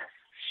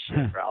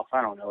 Shit, Ralph,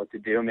 I don't know what to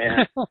do,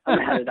 man. I'm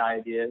out of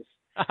ideas.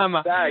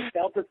 Zach,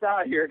 help us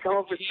out here. Come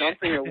up with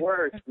something that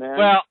works, man.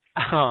 Well,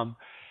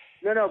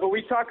 No, but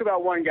we talk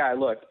about one guy.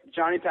 Look,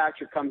 Johnny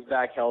Patrick comes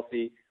back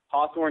healthy.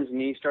 Hawthorne's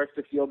knee starts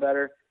to feel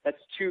better. That's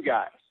two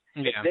guys.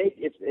 Yeah.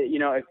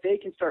 If they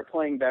can start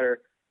playing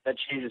better, that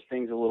changes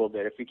things a little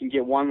bit. If we can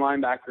get one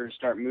linebacker to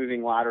start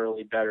moving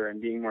laterally better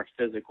and being more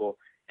physical,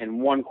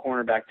 and one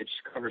cornerback that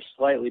just covers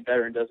slightly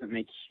better and doesn't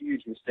make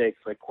huge mistakes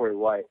like Corey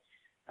White,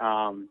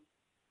 that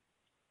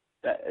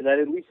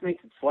at least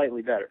makes it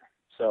slightly better.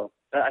 So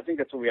I think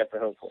that's what we have to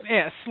hope for.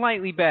 Yeah,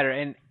 slightly better.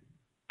 And,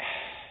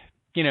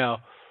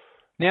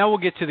 now we'll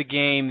get to the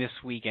game this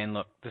weekend.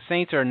 Look, the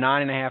Saints are a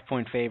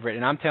 9.5-point favorite,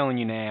 and I'm telling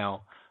you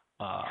now,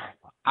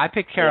 I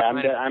picked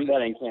Carolina. Yeah, I'm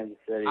betting Kansas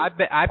City. I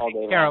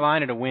picked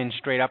Carolina to win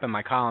straight up in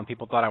my column.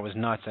 People thought I was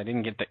nuts. I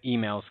didn't get the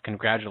emails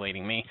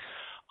congratulating me.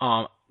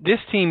 This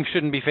team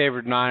shouldn't be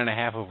favored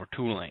 9.5 over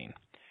Tulane.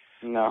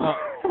 No.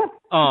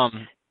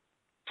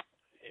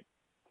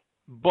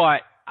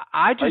 But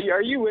I just.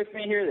 Are you with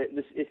me here?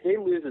 That if they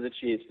lose to the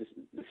Chiefs,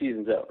 the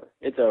season's over.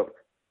 It's over.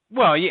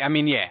 Well, yeah. I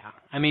mean, you.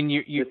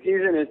 The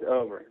season is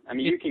over. I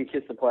mean, you can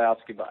kiss the playoffs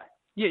goodbye.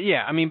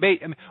 Yeah. I mean,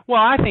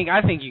 I think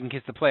you can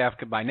kiss the playoff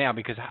goodbye now,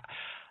 because,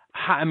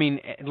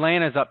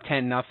 Atlanta's up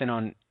 10-0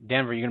 on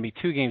Denver. You're going to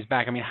be 2 games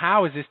back. I mean,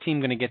 how is this team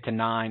going to get to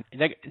 9?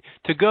 They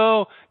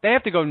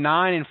have to go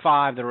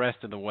 9-5 the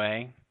rest of the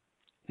way.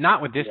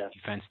 Not with this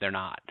defense, they're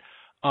not.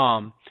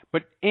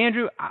 But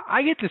Andrew,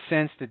 I get the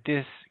sense that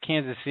this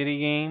Kansas City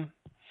game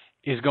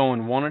is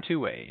going one or two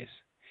ways.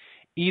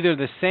 Either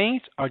the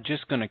Saints are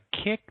just going to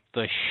kick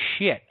the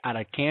shit out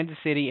of Kansas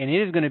City, and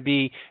it is going to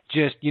be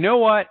just, you know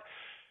what?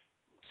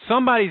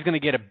 Somebody's going to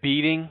get a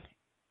beating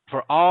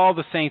for all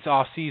the Saints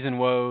off-season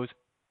woes,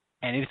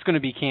 and it's going to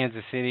be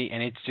Kansas City,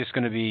 and it's just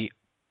going to be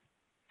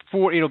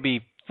it'll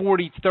be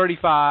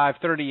 35,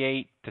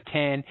 38 to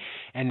 10,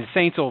 and the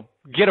Saints will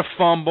get a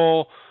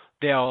fumble.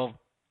 The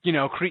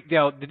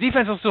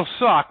defense will still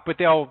suck, but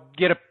they'll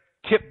get a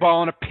tip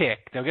ball and a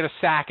pick. They'll get a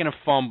sack and a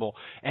fumble,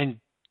 and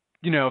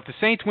if the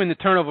Saints win the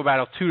turnover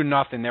battle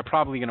 2-0, they're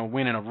probably going to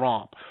win in a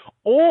romp.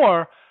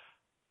 Or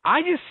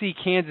I just see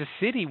Kansas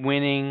City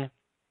winning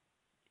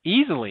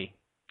easily.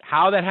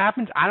 How that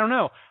happens, I don't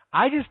know.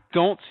 I just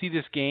don't see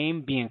this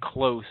game being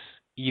close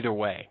either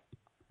way.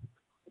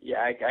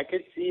 Yeah, I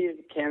could see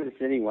Kansas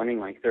City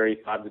winning like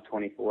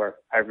 35-24.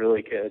 I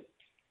really could.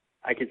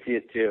 I could see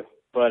it too.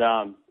 But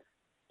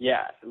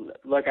yeah,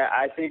 look,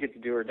 I think it's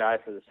do or die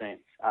for the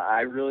Saints.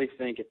 I really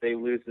think if they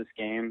lose this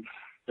game,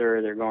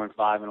 they're going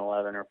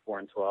 5-11 or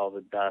 4-12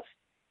 at best,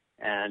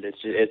 and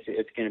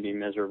it's going to be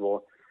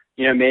miserable.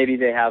 Maybe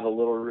they have a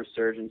little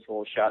resurgence, a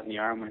little shot in the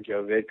arm when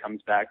Joe Vid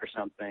comes back or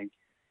something,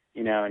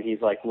 and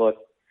he's like, look,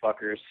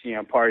 fuckers,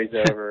 party's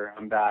over,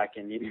 I'm back,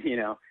 and maybe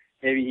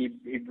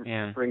he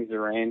brings the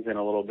reins in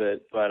a little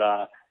bit, but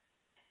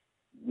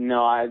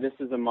no, this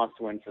is a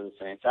must-win for the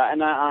Saints, I'm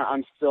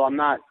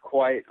not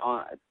quite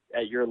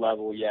at your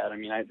level yet. I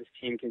mean, this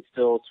team can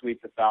still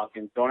sweep the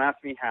Falcons. Don't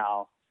ask me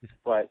how,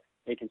 but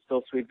they can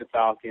still sweep the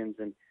Falcons,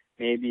 and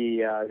maybe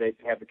they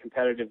have a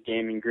competitive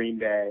game in Green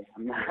Bay.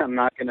 I'm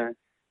not going to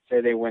say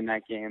they win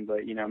that game,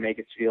 but, make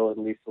us feel at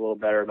least a little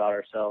better about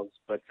ourselves.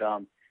 But,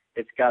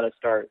 it's got to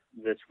start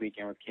this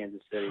weekend with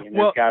Kansas City, and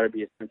there's got to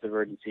be a sense of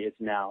urgency. It's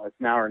now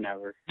or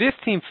never. This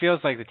team feels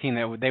like the team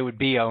that they would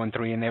be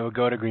 0-3, and they would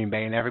go to Green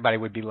Bay, and everybody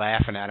would be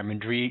laughing at them, and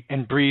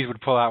Breeze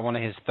would pull out one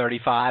of his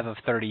 35 of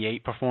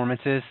 38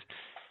 performances.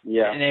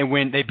 Yeah,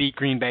 and they beat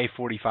Green Bay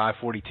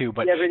 45-42.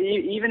 But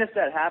even if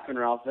that happened,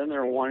 Ralph, then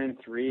they're 1-3.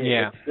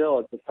 Yeah,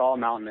 it's a tall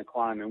mountain to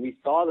climb, and we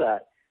saw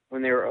that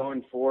when they were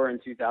 0-4 in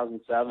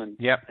 2007.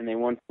 Yep, and they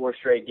won 4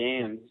 straight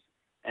games.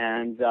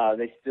 And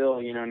they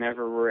still,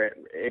 never were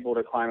able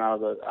to climb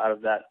out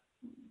of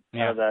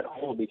that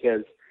hole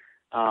because,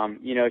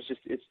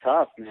 it's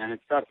tough, man.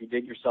 It's tough. You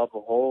dig yourself a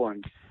hole,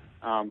 and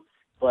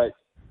but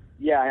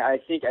yeah, I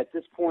think at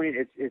this point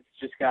it's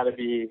just got to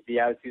be, the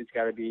attitude's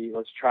got to be,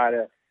 let's try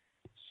to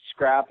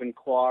scrap and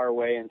claw our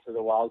way into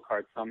the wild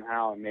card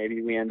somehow, and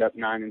maybe we end up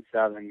 9-7,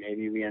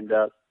 maybe we end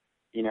up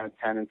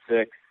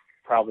 10-6.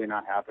 Probably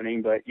not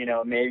happening, but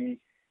maybe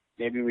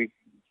we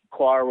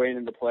claw our way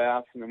into the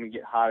playoffs, and then we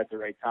get hot at the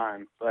right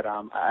time. But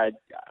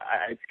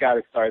it's got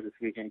to start this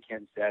weekend,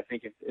 Kansas City. I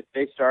think if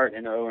they start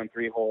in an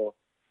 0-3 hole,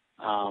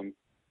 I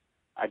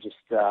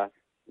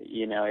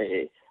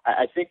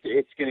think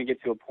it's going to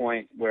get to a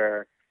point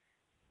where,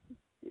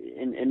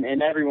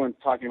 and everyone's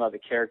talking about the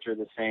character of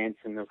the Saints,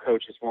 and the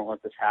coaches won't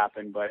let this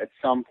happen. But at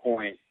some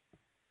point,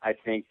 I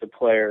think the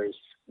players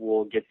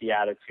will get the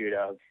attitude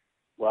of,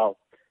 well,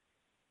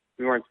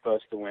 we weren't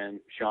supposed to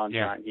win. Sean's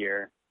not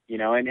here.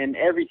 And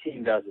every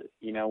team does it.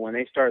 When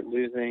they start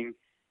losing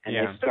and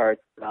they start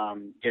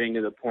getting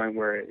to the point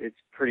where it's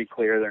pretty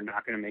clear they're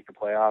not going to make the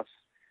playoffs,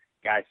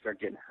 guys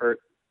start getting hurt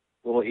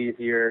a little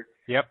easier.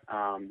 Yep.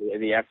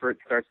 The effort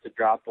starts to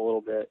drop a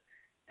little bit,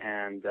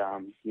 and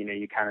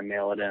you kind of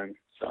mail it in.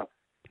 So.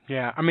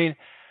 Yeah, I mean,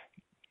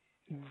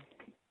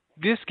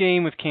 this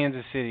game with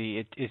Kansas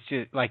City, it's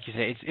just like you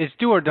say, it's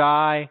do or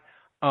die.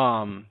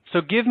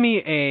 So give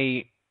me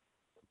a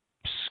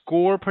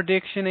score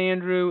prediction,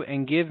 Andrew,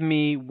 and give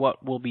me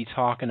what we'll be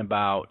talking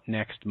about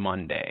next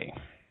Monday.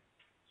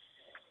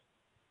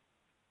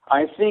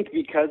 I think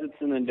because it's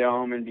in the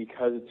Dome and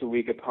because it's a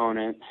weak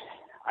opponent,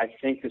 I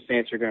think the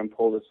Saints are going to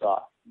pull this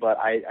off. But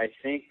I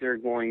think they're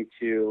going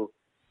to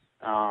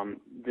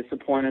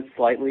disappoint us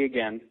slightly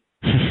again.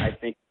 I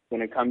think it's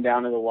going to come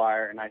down to the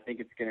wire, and I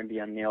think it's going to be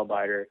a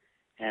nail-biter.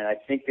 And I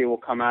think they will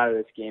come out of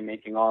this game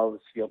making all of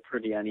us feel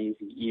pretty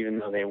uneasy, even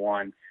though they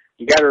won.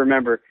 You got to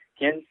remember,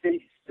 Kansas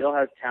City still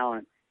has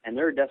talent, and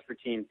they're a desperate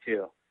team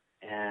too.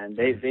 And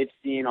they've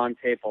seen on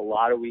tape a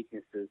lot of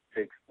weaknesses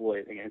to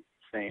exploit against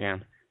the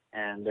Saints,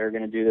 and they're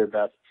going to do their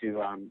best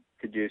to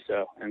do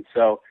so. And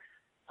so,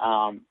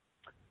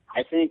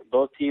 I think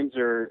both teams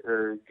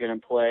are going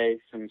to play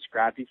some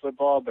scrappy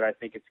football, but I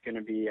think it's going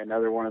to be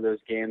another one of those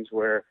games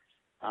where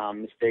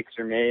mistakes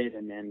are made,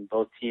 and then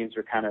both teams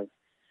are kind of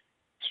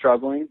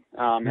struggling.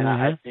 And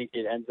I think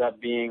it ends up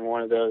being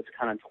one of those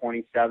kind of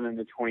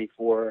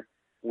 27-24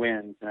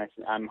 wins, and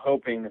I'm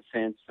hoping the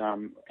Saints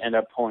end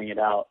up pulling it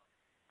out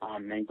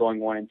and going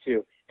 1-2.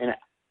 And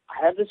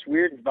I have this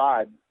weird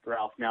vibe,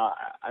 Ralph. Now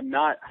I'm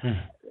not.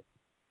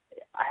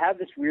 I have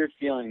this weird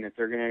feeling that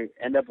they're going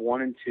to end up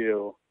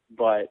 1-2,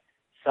 but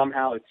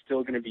somehow it's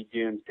still going to be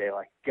doomsday.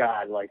 Like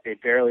God, like they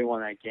barely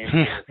won that game.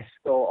 They're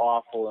so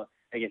awful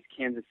against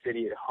Kansas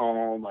City at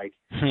home. Like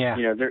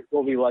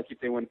they'll be lucky if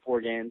they win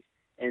 4 games,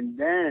 and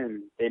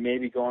then they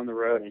maybe go on the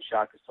road and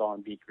shock us all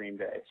and beat Green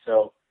Bay.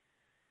 So.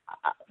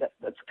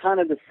 That's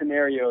kind of the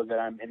scenario that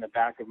I'm in the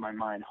back of my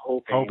mind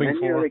hoping and then,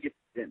 for.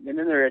 And then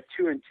they're at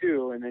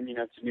 2-2, and then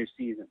it's a new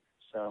season.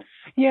 So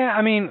yeah,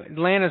 I mean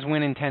Atlanta's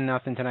winning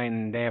 10-0 tonight,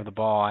 and they have the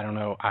ball. I don't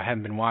know. I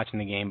haven't been watching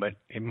the game, but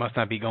it must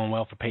not be going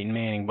well for Peyton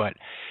Manning. But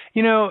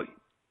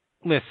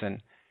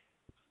listen,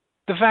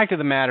 the fact of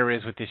the matter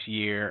is, with this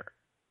year,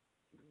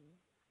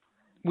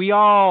 we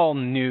all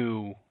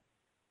knew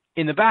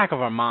in the back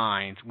of our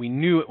minds, we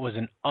knew it was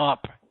an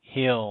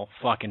uphill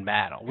fucking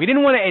battle. We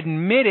didn't want to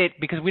admit it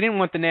because we didn't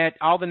want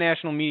all the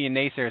national media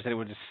naysayers that it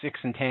was a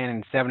 6-10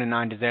 and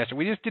 7-9 disaster.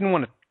 We just didn't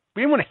want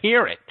to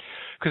hear it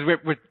because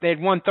they had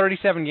won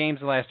 37 games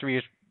the last 3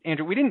 years.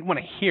 Andrew, we didn't want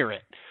to hear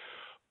it.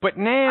 But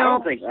now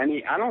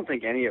I don't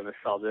think any of us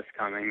saw this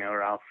coming, though,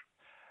 Ralph.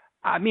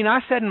 I mean,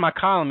 I said in my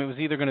column it was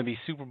either going to be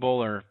Super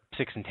Bowl or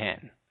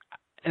 6-10.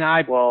 And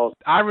I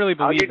really believe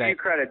that. I'll give you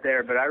credit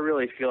there, but I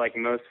really feel like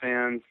most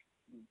fans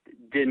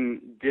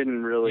didn't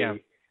really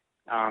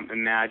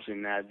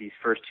imagine that these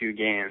first 2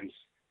 games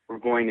were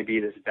going to be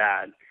this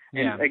bad.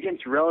 And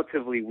against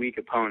relatively weak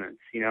opponents.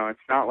 It's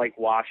not like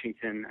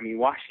Washington. I mean,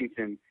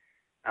 Washington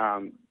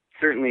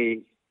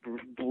certainly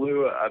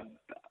blew a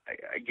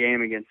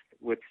game against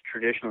what's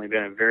traditionally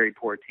been a very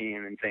poor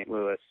team in St.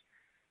 Louis.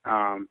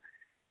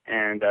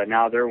 And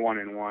now they're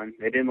 1-1.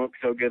 They didn't look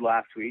so good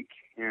last week.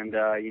 And,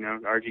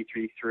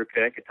 RG3 threw a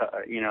pick,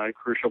 a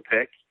crucial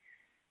pick.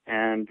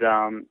 And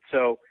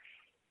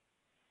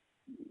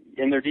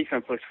and their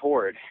defense looks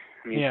forward.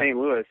 I mean, St.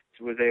 Louis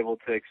was able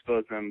to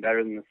expose them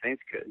better than the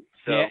Saints could.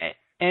 So,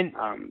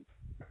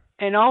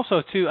 and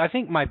also, too, I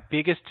think my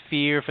biggest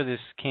fear for this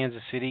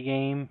Kansas City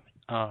game,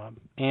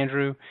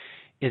 Andrew,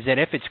 is that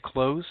if it's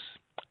close,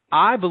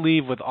 I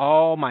believe with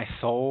all my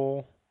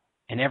soul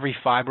in every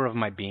fiber of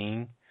my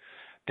being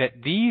that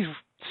these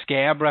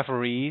scab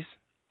referees,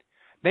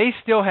 they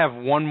still have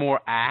one more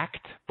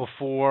act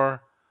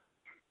before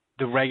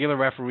the regular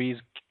referees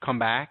come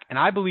back. And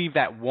I believe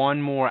that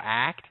one more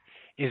act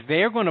is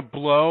they're going to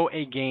blow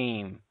a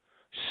game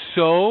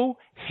so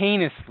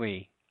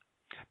heinously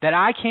that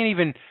I can't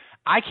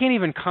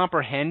even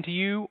comprehend to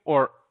you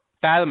or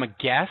fathom a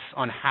guess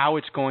on how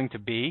it's going to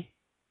be.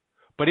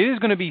 But it is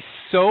going to be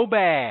so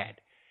bad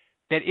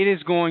that it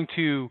is going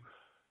to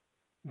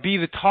be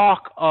the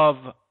talk of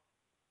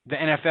the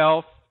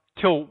NFL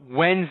till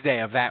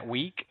Wednesday of that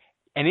week,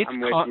 and it's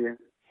I'm with you.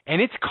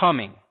 And it's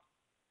coming.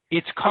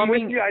 It's coming.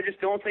 I'm with you. I just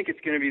don't think it's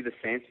going to be the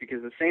Saints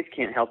because the Saints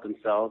can't help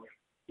themselves.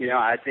 You know,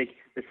 I think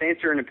the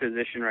Saints are in a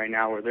position right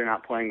now where they're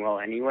not playing well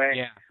anyway.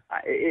 Yeah.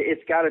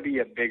 It's got to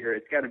be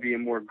it's got to be a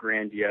more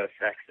grandiose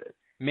exit.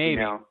 Maybe. You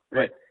know?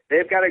 But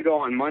they've got to go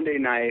on Monday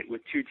night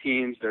with two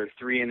teams that are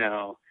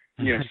 3-0,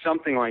 you know,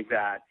 something like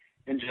that,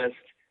 and just,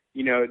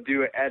 you know,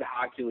 do an Ed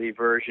Hockley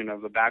version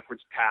of a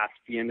backwards pass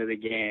at the end of the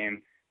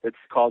game that's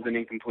called an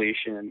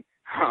incompletion,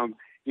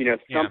 you know,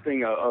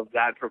 something of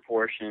that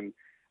proportion,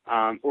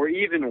 or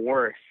even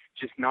worse,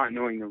 just not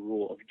knowing the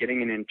rules,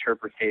 getting an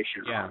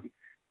interpretation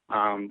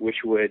wrong,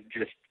 which would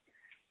just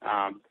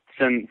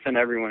send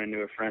everyone into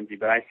a frenzy.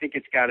 But I think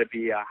it's got to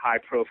be a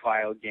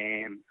high-profile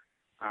game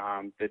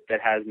that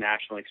has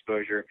national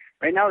exposure.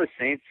 Right now, the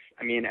Saints,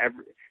 I mean,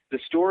 the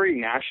story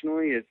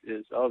nationally is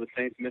the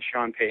Saints miss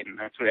Sean Payton.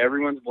 That's what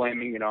everyone's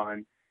blaming it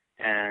on.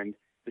 And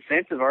the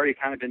Saints have already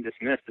kind of been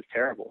dismissed as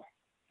terrible.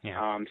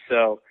 Yeah.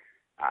 So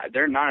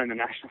they're not in the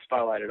national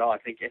spotlight at all. I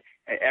think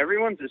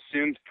everyone's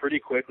assumed pretty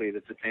quickly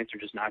that the Saints are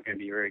just not going to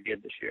be very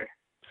good this year.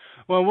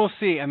 Well, we'll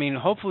see. I mean,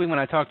 hopefully when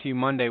I talk to you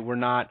Monday, we're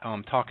not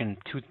talking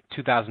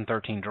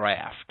 2013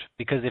 draft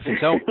because if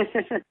it's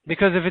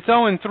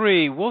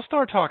 0-3, we'll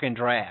start talking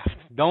draft.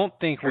 Don't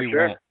think we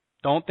won't.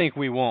 Don't think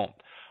we won't.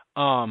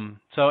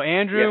 So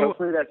Andrew,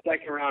 hopefully that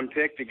second round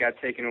pick that got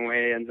taken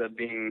away ends up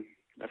being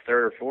a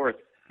third or fourth.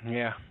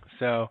 Yeah.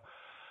 So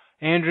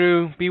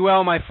Andrew, be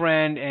well, my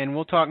friend, and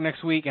we'll talk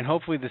next week. And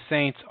hopefully the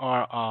Saints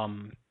are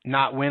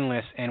not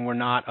winless and we're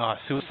not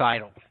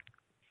suicidal.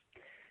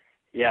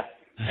 Yeah.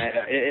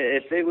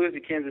 If they lose to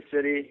Kansas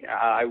City,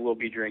 I will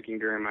be drinking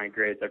during my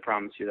grades. I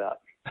promise you that.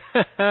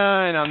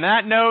 And on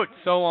that note,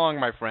 so long,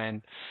 my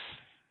friend.